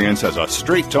experience as a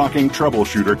straight-talking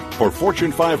troubleshooter for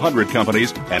Fortune 500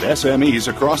 companies and SMEs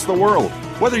across the world.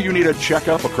 Whether you need a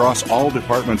checkup across all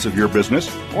departments of your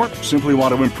business or simply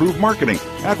want to improve marketing,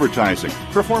 advertising,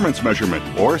 performance measurement,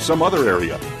 or some other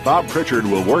area, Bob Pritchard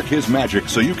will work his magic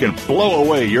so you can blow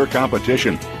away your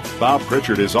competition. Bob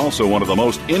Pritchard is also one of the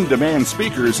most in-demand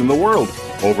speakers in the world.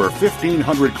 Over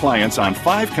 1,500 clients on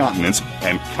 5 continents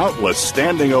and countless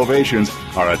standing ovations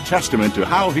are a testament to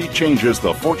how he changes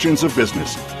the fortunes of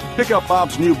business. Pick up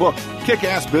Bob's new book,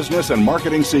 Kick-Ass Business and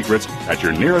Marketing Secrets, at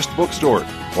your nearest bookstore,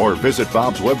 or visit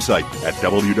Bob's website at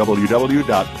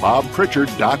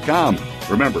www.bobpritchard.com.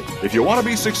 Remember, if you want to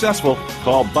be successful,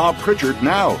 call Bob Pritchard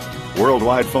now.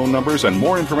 Worldwide phone numbers and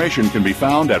more information can be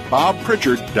found at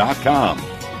bobpritchard.com.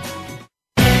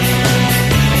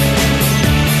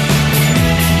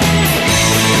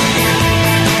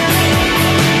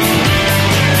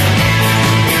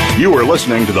 You are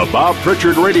listening to the Bob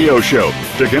Pritchard Radio Show.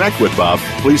 To connect with Bob,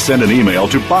 please send an email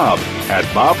to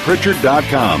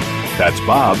bob@bobpritchard.com. That's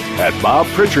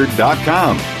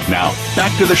bob@bobpritchard.com. Now,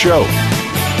 back to the show.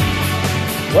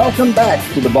 Welcome back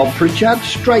to the Bob Pritchard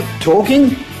Straight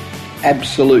Talking,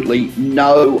 absolutely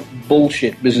no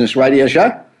bullshit business radio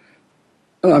show.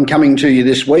 I'm coming to you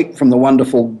this week from the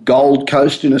wonderful Gold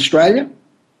Coast in Australia.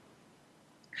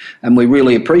 And we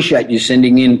really appreciate you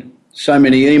sending in so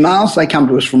many emails. They come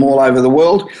to us from all over the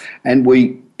world, and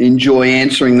we enjoy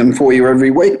answering them for you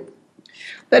every week.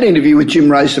 That interview with Jim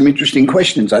raised some interesting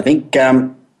questions, I think.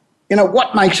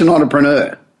 What makes an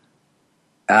entrepreneur?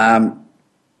 And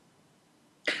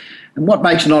what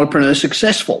makes an entrepreneur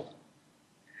successful?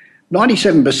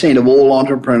 97% of all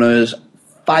entrepreneurs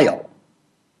fail.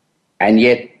 And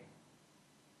yet,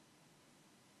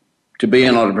 to be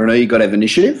an entrepreneur, you've got to have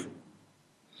initiative.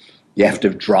 You have to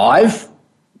have drive.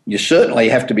 You certainly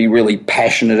have to be really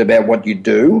passionate about what you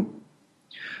do.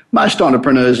 Most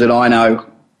entrepreneurs that I know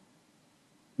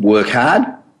work hard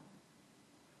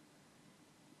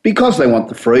because they want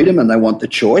the freedom and they want the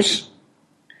choice.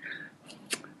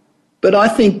 But I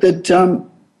think that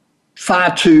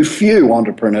far too few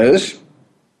entrepreneurs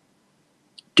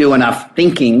do enough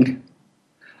thinking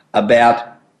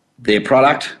about their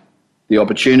product, the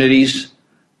opportunities,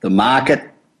 the market,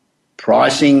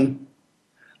 pricing,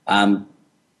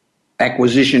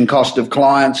 acquisition cost of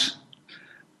clients,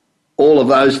 all of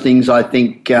those things I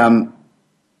think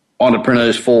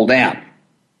entrepreneurs fall down.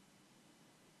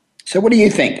 So what do you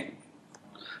think?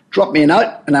 Drop me a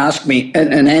note and ask me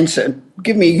and answer.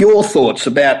 Give me your thoughts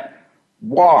about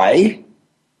why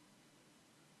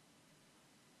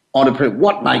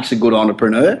what makes a good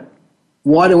entrepreneur?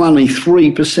 Why do only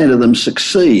 3% of them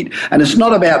succeed? And it's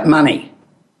not about money.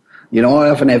 You know, I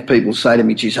often have people say to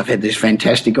me, geez, I've had this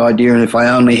fantastic idea, and if I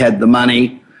only had the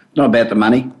money. It's not about the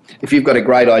money. If you've got a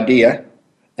great idea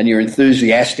and you're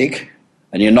enthusiastic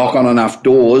and you knock on enough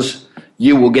doors,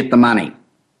 you will get the money.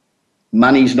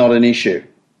 Money's not an issue.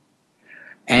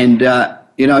 And,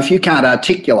 you know, if you can't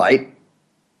articulate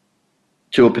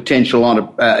to a potential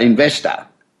investor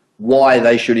why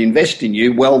they should invest in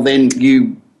you, well, then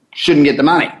you shouldn't get the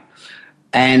money.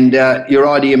 And your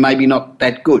idea may be not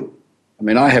that good. I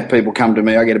mean, I have people come to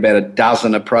me, I get about a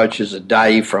dozen approaches a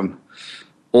day from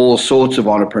all sorts of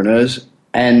entrepreneurs,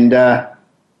 and,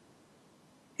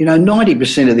 you know,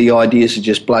 90% of the ideas are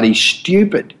just bloody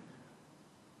stupid.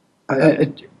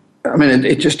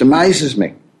 It just amazes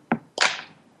me.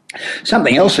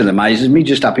 Something else that amazes me,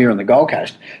 just up here on the Gold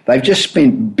Coast, they've just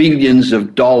spent billions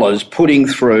of dollars putting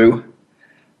through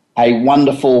a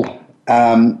wonderful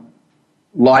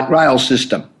light rail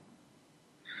system.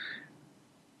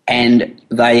 And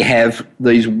they have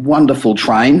these wonderful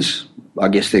trains, I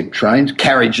guess they're trains,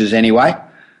 carriages anyway,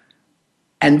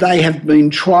 and they have been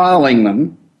trialling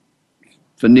them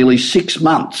for nearly 6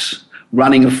 months,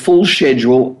 running a full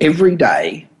schedule every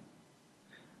day,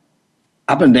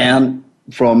 up and down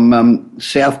from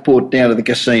Southport down to the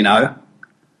casino,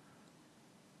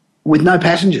 with no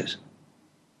passengers.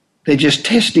 They're just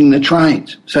testing the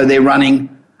trains. So they're running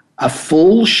a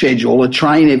full schedule, a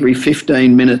train every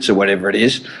 15 minutes or whatever it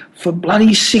is, for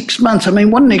bloody 6 months. I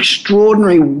mean, what an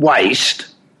extraordinary waste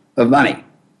of money.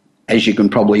 As you can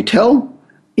probably tell,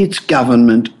 it's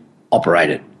government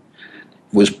operated.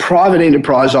 If it was private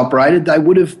enterprise operated, they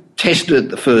would have tested it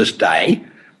the first day,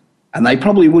 and they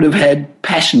probably would have had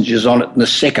passengers on it in the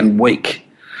second week.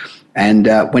 And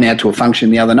went out to a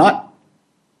function the other night.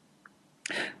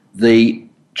 The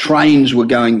trains were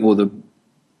going, or the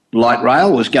light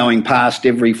rail was going past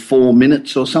every 4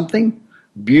 minutes or something.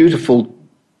 Beautiful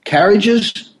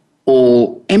carriages,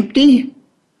 all empty,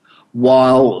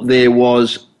 while there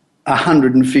was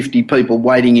 150 people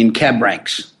waiting in cab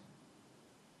ranks.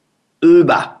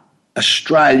 Uber,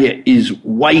 Australia is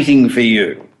waiting for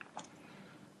you.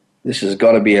 This has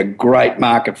got to be a great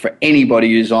market for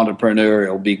anybody who's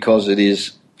entrepreneurial, because it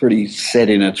is pretty set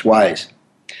in its ways.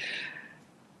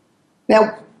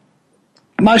 Now,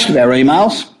 most of our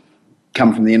emails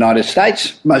come from the United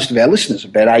States. Most of our listeners,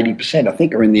 about 80%, I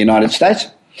think, are in the United States.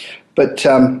 But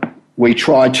we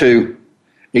try to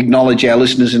acknowledge our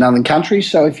listeners in other countries.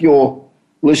 So if you're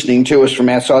listening to us from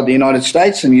outside the United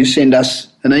States and you send us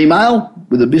an email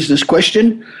with a business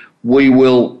question, we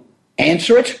will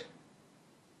answer it,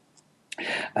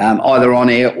 either on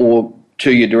air or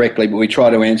to you directly, but we try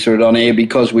to answer it on air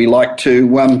because we like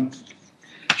to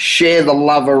share the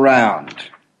love around.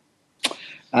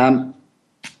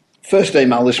 First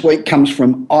email this week comes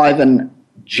from Ivan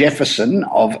Jefferson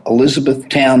of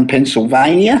Elizabethtown,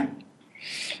 Pennsylvania.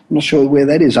 I'm not sure where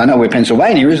that is. I know where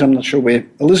Pennsylvania is. I'm not sure where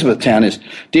Elizabethtown is.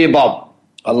 Dear Bob,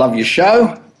 I love your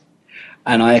show,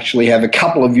 and I actually have a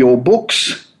couple of your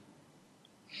books.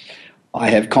 I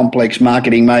have Complex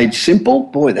Marketing Made Simple.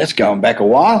 Boy, that's going back a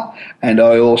while. And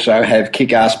I also have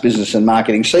Kick-Ass Business and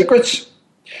Marketing Secrets.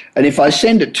 And if I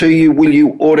send it to you, will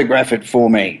you autograph it for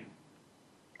me?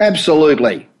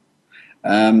 Absolutely.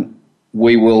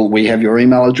 We have your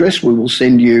email address. We will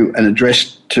send you an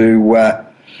address to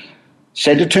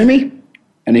send it to me.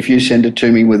 And if you send it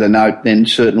to me with a note, then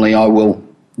certainly I will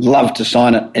love to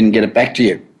sign it and get it back to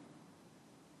you.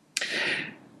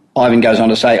 Ivan goes on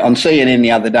to say, on CNN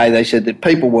the other day, they said that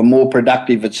people were more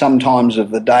productive at some times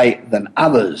of the day than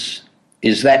others.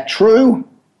 Is that true,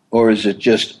 or is it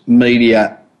just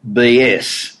media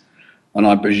BS? And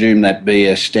I presume that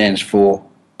BS stands for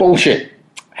bullshit.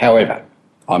 However,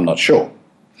 I'm not sure.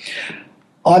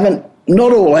 Ivan,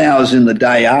 not all hours in the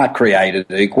day are created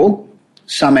equal.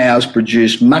 Some hours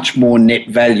produce much more net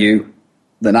value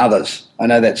than others. I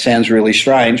know that sounds really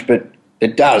strange, but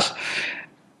it does.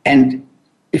 And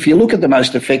if you look at the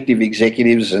most effective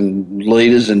executives and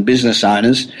leaders and business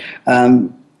owners,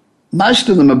 most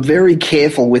of them are very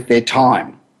careful with their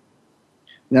time.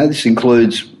 You know, this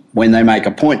includes when they make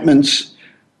appointments,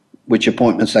 which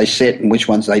appointments they set and which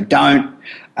ones they don't.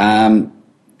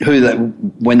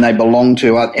 when they belong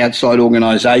to outside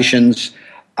organisations,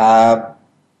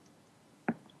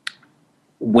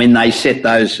 when they set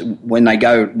those, when they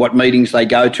go, what meetings they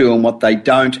go to and what they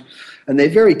don't. And they're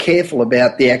very careful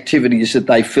about the activities that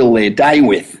they fill their day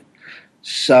with.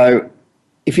 So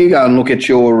if you go and look at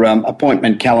your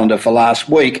appointment calendar for last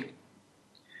week,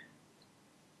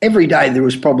 every day there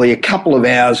was probably a couple of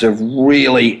hours of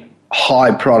really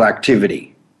high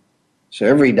productivity. So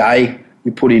every day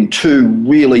you put in 2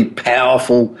 really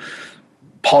powerful,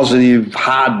 positive,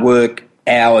 hard work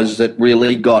hours that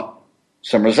really got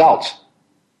some results.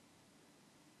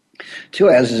 2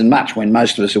 hours isn't much when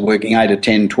most of us are working 8 or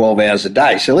 10, 12 hours a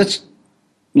day. So let's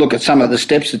look at some of the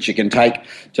steps that you can take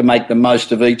to make the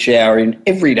most of each hour in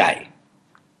every day.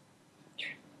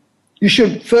 You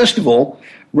should, first of all,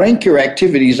 rank your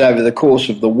activities over the course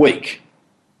of the week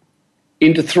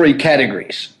into 3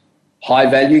 categories: high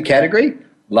value category,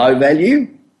 low value,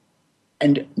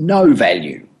 and no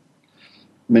value.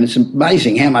 I mean, it's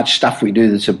amazing how much stuff we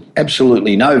do that's of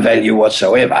absolutely no value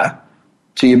whatsoever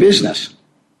to your business.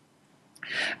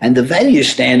 And the value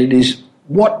standard is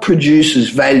what produces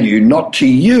value not to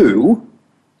you,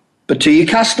 but to your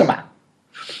customer.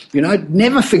 You know,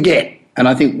 never forget, and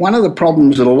I think one of the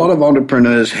problems that a lot of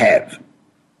entrepreneurs have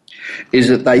is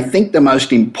that they think the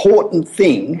most important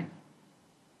thing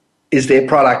is their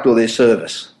product or their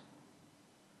service.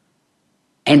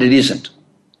 And it isn't.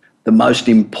 The most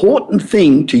important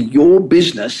thing to your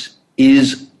business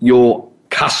is your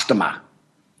customer.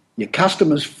 Your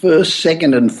customer's first,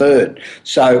 second, and third.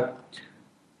 So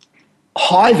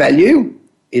high value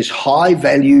is high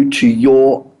value to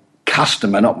your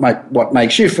customer, not what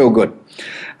makes you feel good.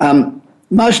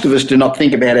 Most of us do not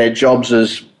think about our jobs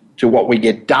as to what we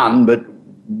get done, but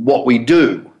what we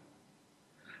do.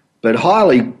 But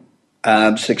highly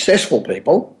successful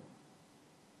people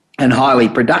and highly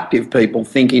productive people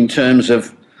think in terms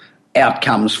of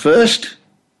outcomes first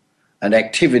and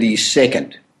activities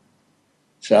second.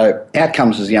 So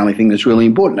outcomes is the only thing that's really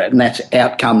important, and that's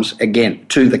outcomes, again,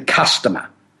 to the customer.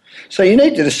 So you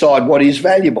need to decide what is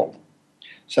valuable.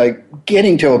 So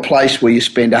getting to a place where you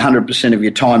spend 100% of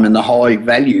your time in the high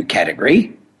value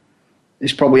category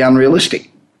is probably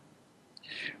unrealistic.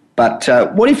 But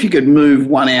what if you could move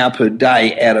 1 hour per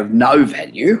day out of no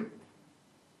value,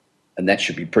 and that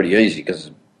should be pretty easy because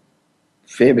a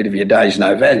fair bit of your day is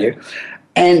no value,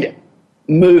 and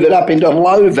move it up into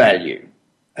low value,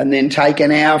 and then take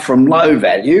an hour from low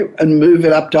value and move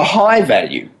it up to high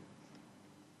value.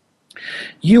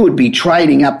 You would be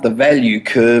trading up the value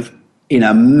curve in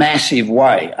a massive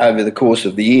way over the course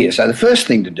of the year. So the first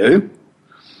thing to do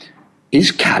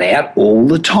is cut out all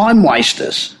the time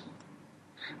wasters.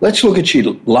 Let's look at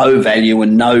your low value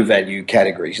and no value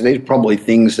categories. These are probably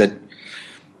things that,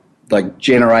 like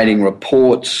generating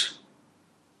reports,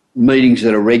 meetings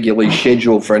that are regularly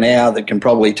scheduled for an hour that can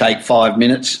probably take 5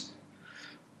 minutes,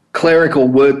 clerical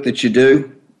work that you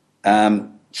do,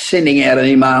 sending out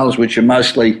emails which are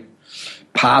mostly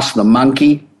pass the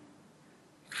monkey,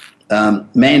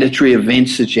 mandatory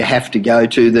events that you have to go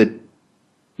to that,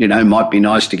 you know, might be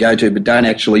nice to go to but don't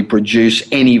actually produce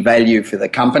any value for the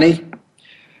company.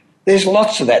 There's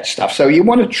lots of that stuff. So you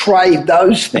want to trade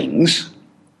those things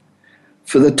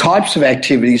for the types of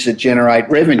activities that generate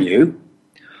revenue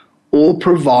or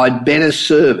provide better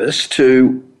service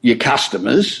to your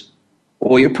customers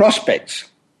or your prospects.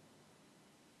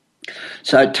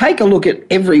 So take a look at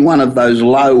every one of those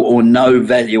low or no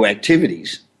value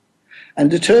activities and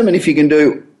determine if you can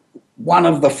do one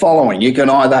of the following. You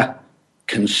can either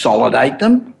consolidate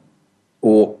them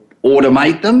or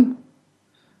automate them.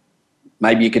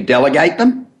 Maybe you could delegate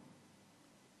them,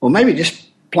 or maybe just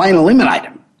plain eliminate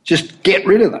them. Just get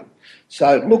rid of them.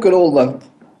 So look at all the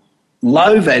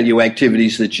low value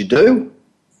activities that you do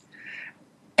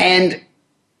and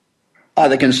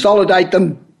either consolidate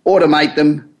them, automate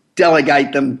them,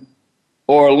 delegate them,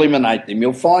 or eliminate them.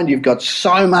 You'll find you've got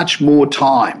so much more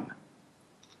time.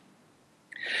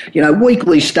 You know,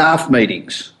 weekly staff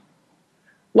meetings.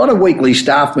 A lot of weekly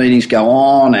staff meetings go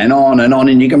on and on and on,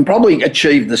 and you can probably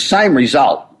achieve the same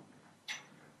result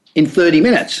in 30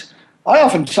 minutes. I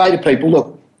often say to people,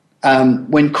 look,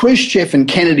 when Khrushchev and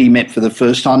Kennedy met for the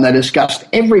first time, they discussed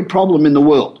every problem in the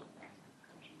world,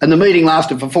 and the meeting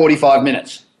lasted for 45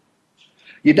 minutes.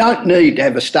 You don't need to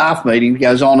have a staff meeting that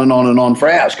goes on and on and on for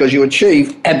hours because you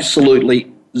achieve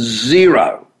absolutely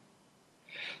zero.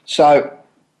 So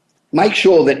make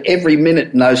sure that every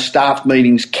minute in those staff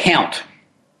meetings count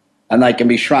and they can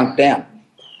be shrunk down.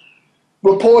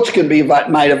 Reports can be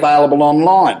made available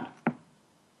online.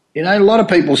 You know, a lot of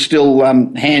people still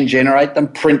hand generate them,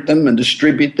 print them and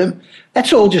distribute them.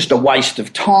 That's all just a waste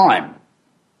of time.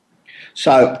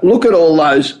 So look at all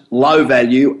those low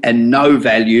value and no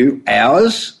value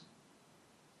hours.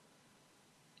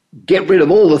 Get rid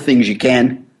of all the things you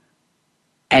can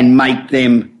and make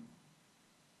them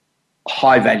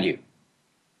high value.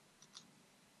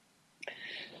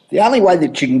 The only way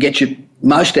that you can get your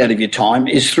most out of your time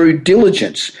is through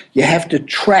diligence. You have to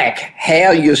track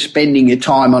how you're spending your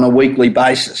time on a weekly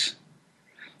basis.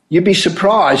 You'd be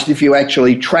surprised if you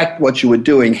actually tracked what you were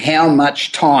doing, how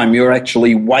much time you're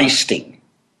actually wasting.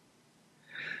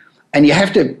 And you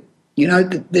have to,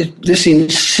 this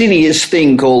insidious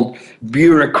thing called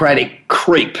bureaucratic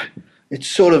creep. It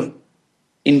sort of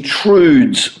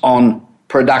intrudes on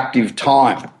productive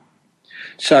time.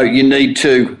 So you need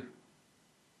to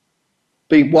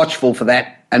be watchful for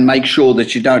that and make sure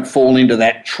that you don't fall into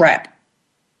that trap.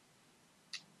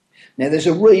 Now, there's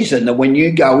a reason that when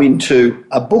you go into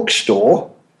a bookstore,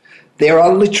 there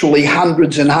are literally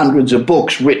hundreds and hundreds of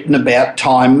books written about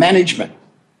time management.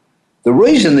 The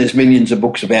reason there's millions of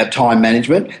books about time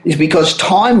management is because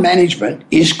time management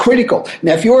is critical.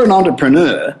 Now, if you're an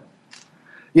entrepreneur,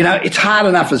 it's hard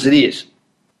enough as it is.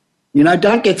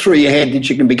 Don't get through your head that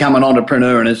you can become an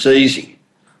entrepreneur and it's easy.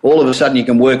 All of a sudden you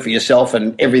can work for yourself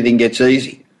and everything gets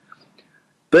easy.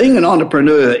 Being an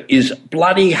entrepreneur is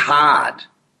bloody hard,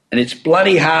 and it's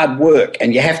bloody hard work,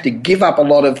 and you have to give up a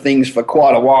lot of things for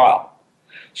quite a while.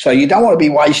 So you don't want to be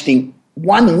wasting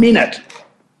 1 minute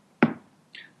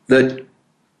that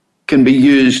can be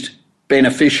used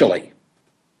beneficially.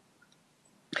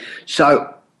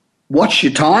 So watch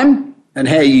your time and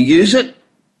how you use it,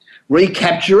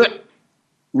 recapture it,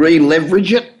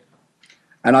 re-leverage it,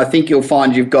 and I think you'll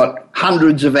find you've got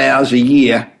hundreds of hours a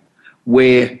year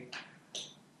where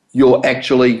you're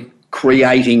actually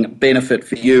creating benefit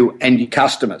for you and your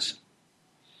customers.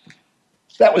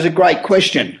 That was a great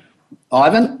question,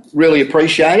 Ivan. Really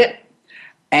appreciate it.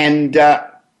 And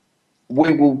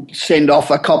we will send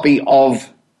off a copy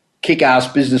of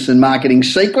Kick-Ass Business and Marketing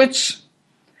Secrets,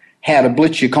 How to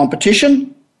Blitz Your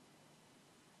Competition.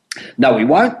 No, we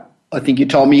won't. I think you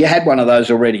told me you had one of those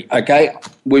already. Okay,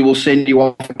 we will send you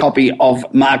off a copy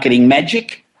of Marketing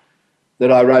Magic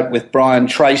that I wrote with Brian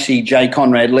Tracy, J.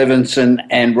 Conrad Levinson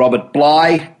and Robert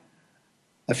Bly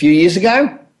a few years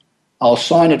ago. I'll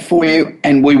sign it for you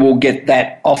and we will get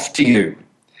that off to you.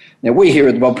 Now, we here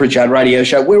at the Bob Pritchard Radio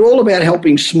Show, we're all about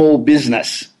helping small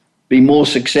business be more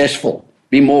successful,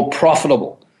 be more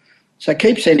profitable. So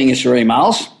keep sending us your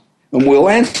emails and we'll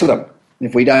answer them.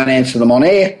 If we don't answer them on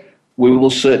air, we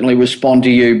will certainly respond to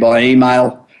you by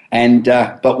email,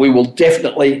 but we will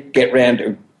definitely get round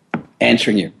to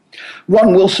answering you.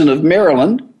 Ron Wilson of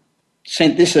Maryland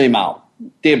sent this email.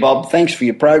 Dear Bob, thanks for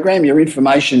your program. Your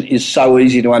information is so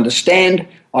easy to understand.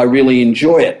 I really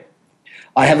enjoy it.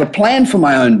 I have a plan for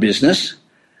my own business,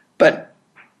 but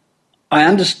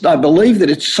I believe that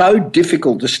it's so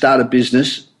difficult to start a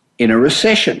business in a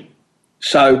recession.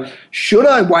 So should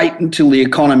I wait until the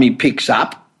economy picks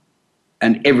up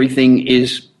and everything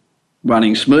is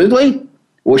running smoothly,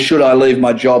 or should I leave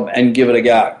my job and give it a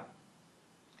go?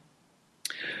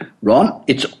 Ron,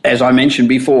 it's, as I mentioned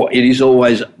before, it is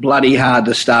always bloody hard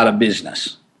to start a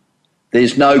business.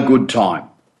 There's no good time.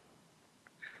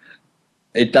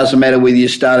 It doesn't matter whether you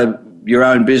start your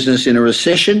own business in a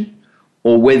recession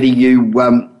or whether you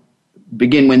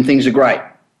begin when things are great.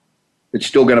 It's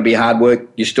still going to be hard work.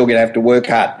 You're still going to have to work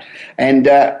hard. And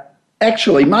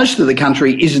actually, most of the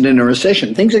country isn't in a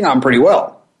recession. Things are going pretty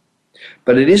well.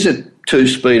 But it is a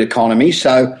two-speed economy,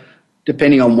 so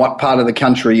depending on what part of the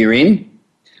country you're in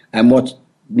and what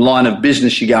line of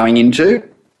business you're going into,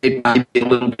 it may be a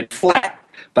little bit flat.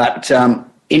 But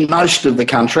in most of the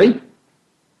country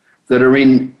that are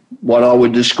in what I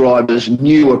would describe as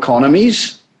new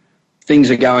economies, things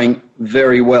are going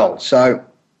very well. So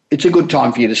it's a good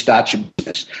time for you to start your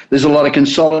business. There's a lot of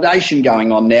consolidation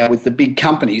going on now with the big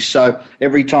companies. So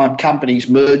every time companies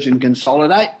merge and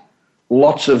consolidate,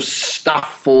 lots of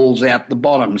stuff falls out the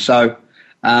bottom. So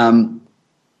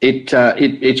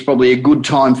it's probably a good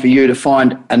time for you to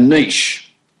find a niche.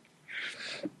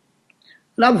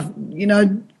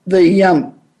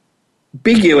 The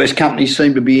big US companies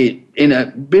seem to be in a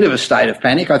bit of a state of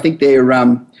panic. I think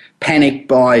they're panicked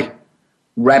by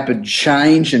rapid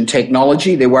change and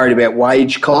technology. They're worried about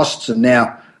wage costs, and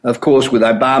now, of course, with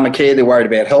Obamacare, they're worried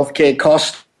about healthcare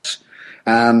costs,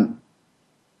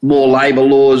 more labour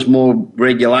laws, more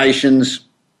regulations.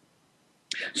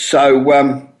 So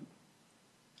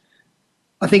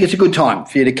I think it's a good time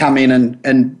for you to come in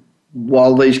and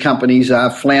while these companies are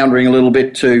floundering a little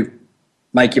bit, to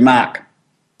make your mark.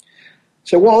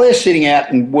 So while they're sitting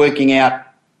out and working out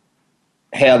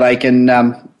how they can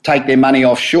take their money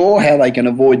offshore, how they can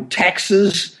avoid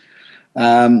taxes,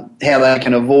 how they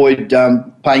can avoid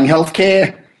paying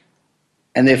healthcare,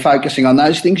 and they're focusing on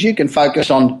those things. You can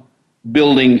focus on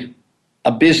building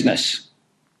a business.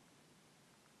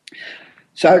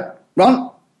 So, Ron,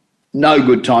 no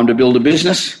good time to build a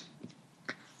business.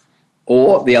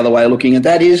 Or the other way of looking at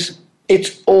that is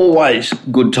it's always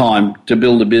good time to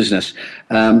build a business.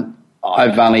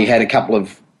 I've only had a couple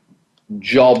of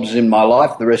jobs in my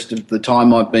life. The rest of the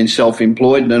time I've been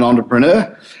self-employed and an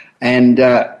entrepreneur. And,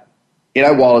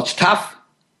 while it's tough,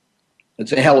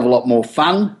 it's a hell of a lot more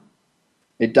fun.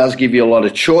 It does give you a lot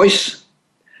of choice.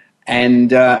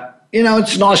 And,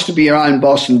 it's nice to be your own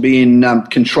boss and be in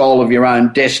control of your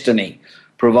own destiny,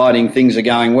 providing things are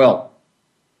going well.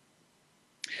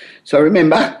 So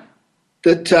remember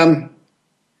that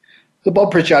the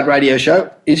Bob Pritchard Radio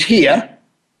Show is here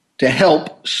to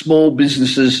help small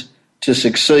businesses to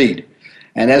succeed.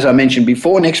 And as I mentioned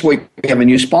before, next week we have a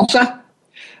new sponsor,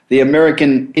 the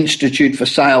American Institute for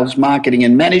Sales, Marketing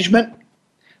and Management.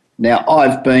 Now,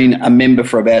 I've been a member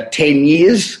for about 10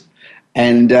 years,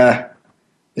 and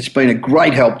it's been a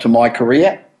great help to my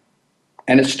career.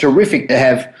 And it's terrific to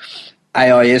have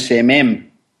AISMM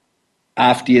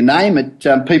after your name.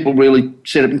 People really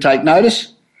sit up and take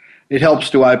notice. It helps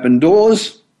to open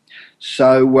doors.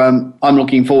 So I'm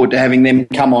looking forward to having them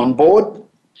come on board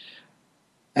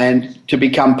and to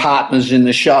become partners in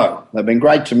the show. They've been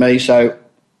great to me, so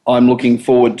I'm looking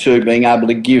forward to being able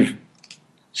to give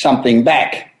something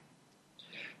back.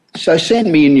 So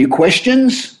send me in your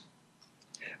questions.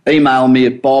 Email me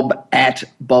at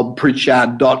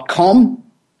bob@bobpritchard.com.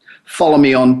 Follow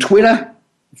me on Twitter,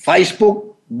 Facebook,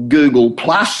 Google+.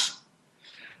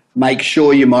 Make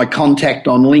sure you're my contact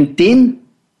on LinkedIn.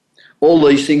 All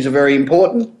these things are very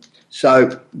important,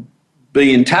 so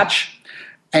be in touch.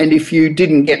 And if you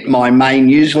didn't get my May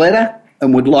newsletter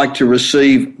and would like to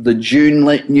receive the June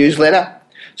newsletter,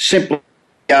 simply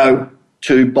go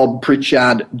to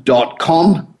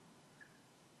bobpritchard.com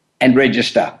and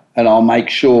register, and I'll make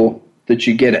sure that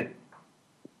you get it.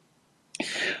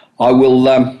 I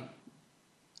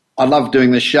love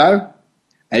doing this show.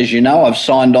 As you know, I've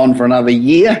signed on for another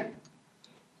year,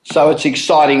 so it's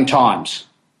exciting times.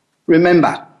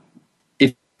 Remember,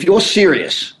 if you're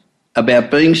serious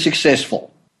about being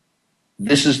successful,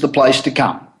 this is the place to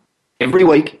come. Every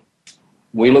week,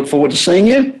 we look forward to seeing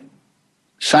you.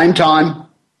 Same time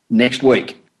next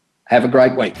week. Have a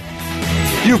great week.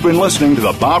 You've been listening to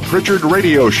the Bob Pritchard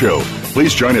Radio Show.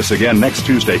 Please join us again next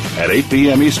Tuesday at 8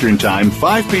 p.m. Eastern Time,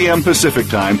 5 p.m. Pacific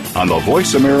Time on the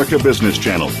Voice America Business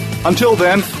Channel. Until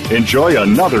then, enjoy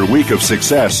another week of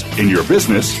success in your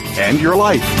business and your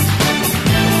life.